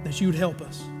 that you would help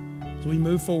us as we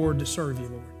move forward to serve you,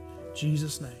 Lord. In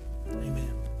Jesus' name,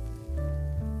 amen.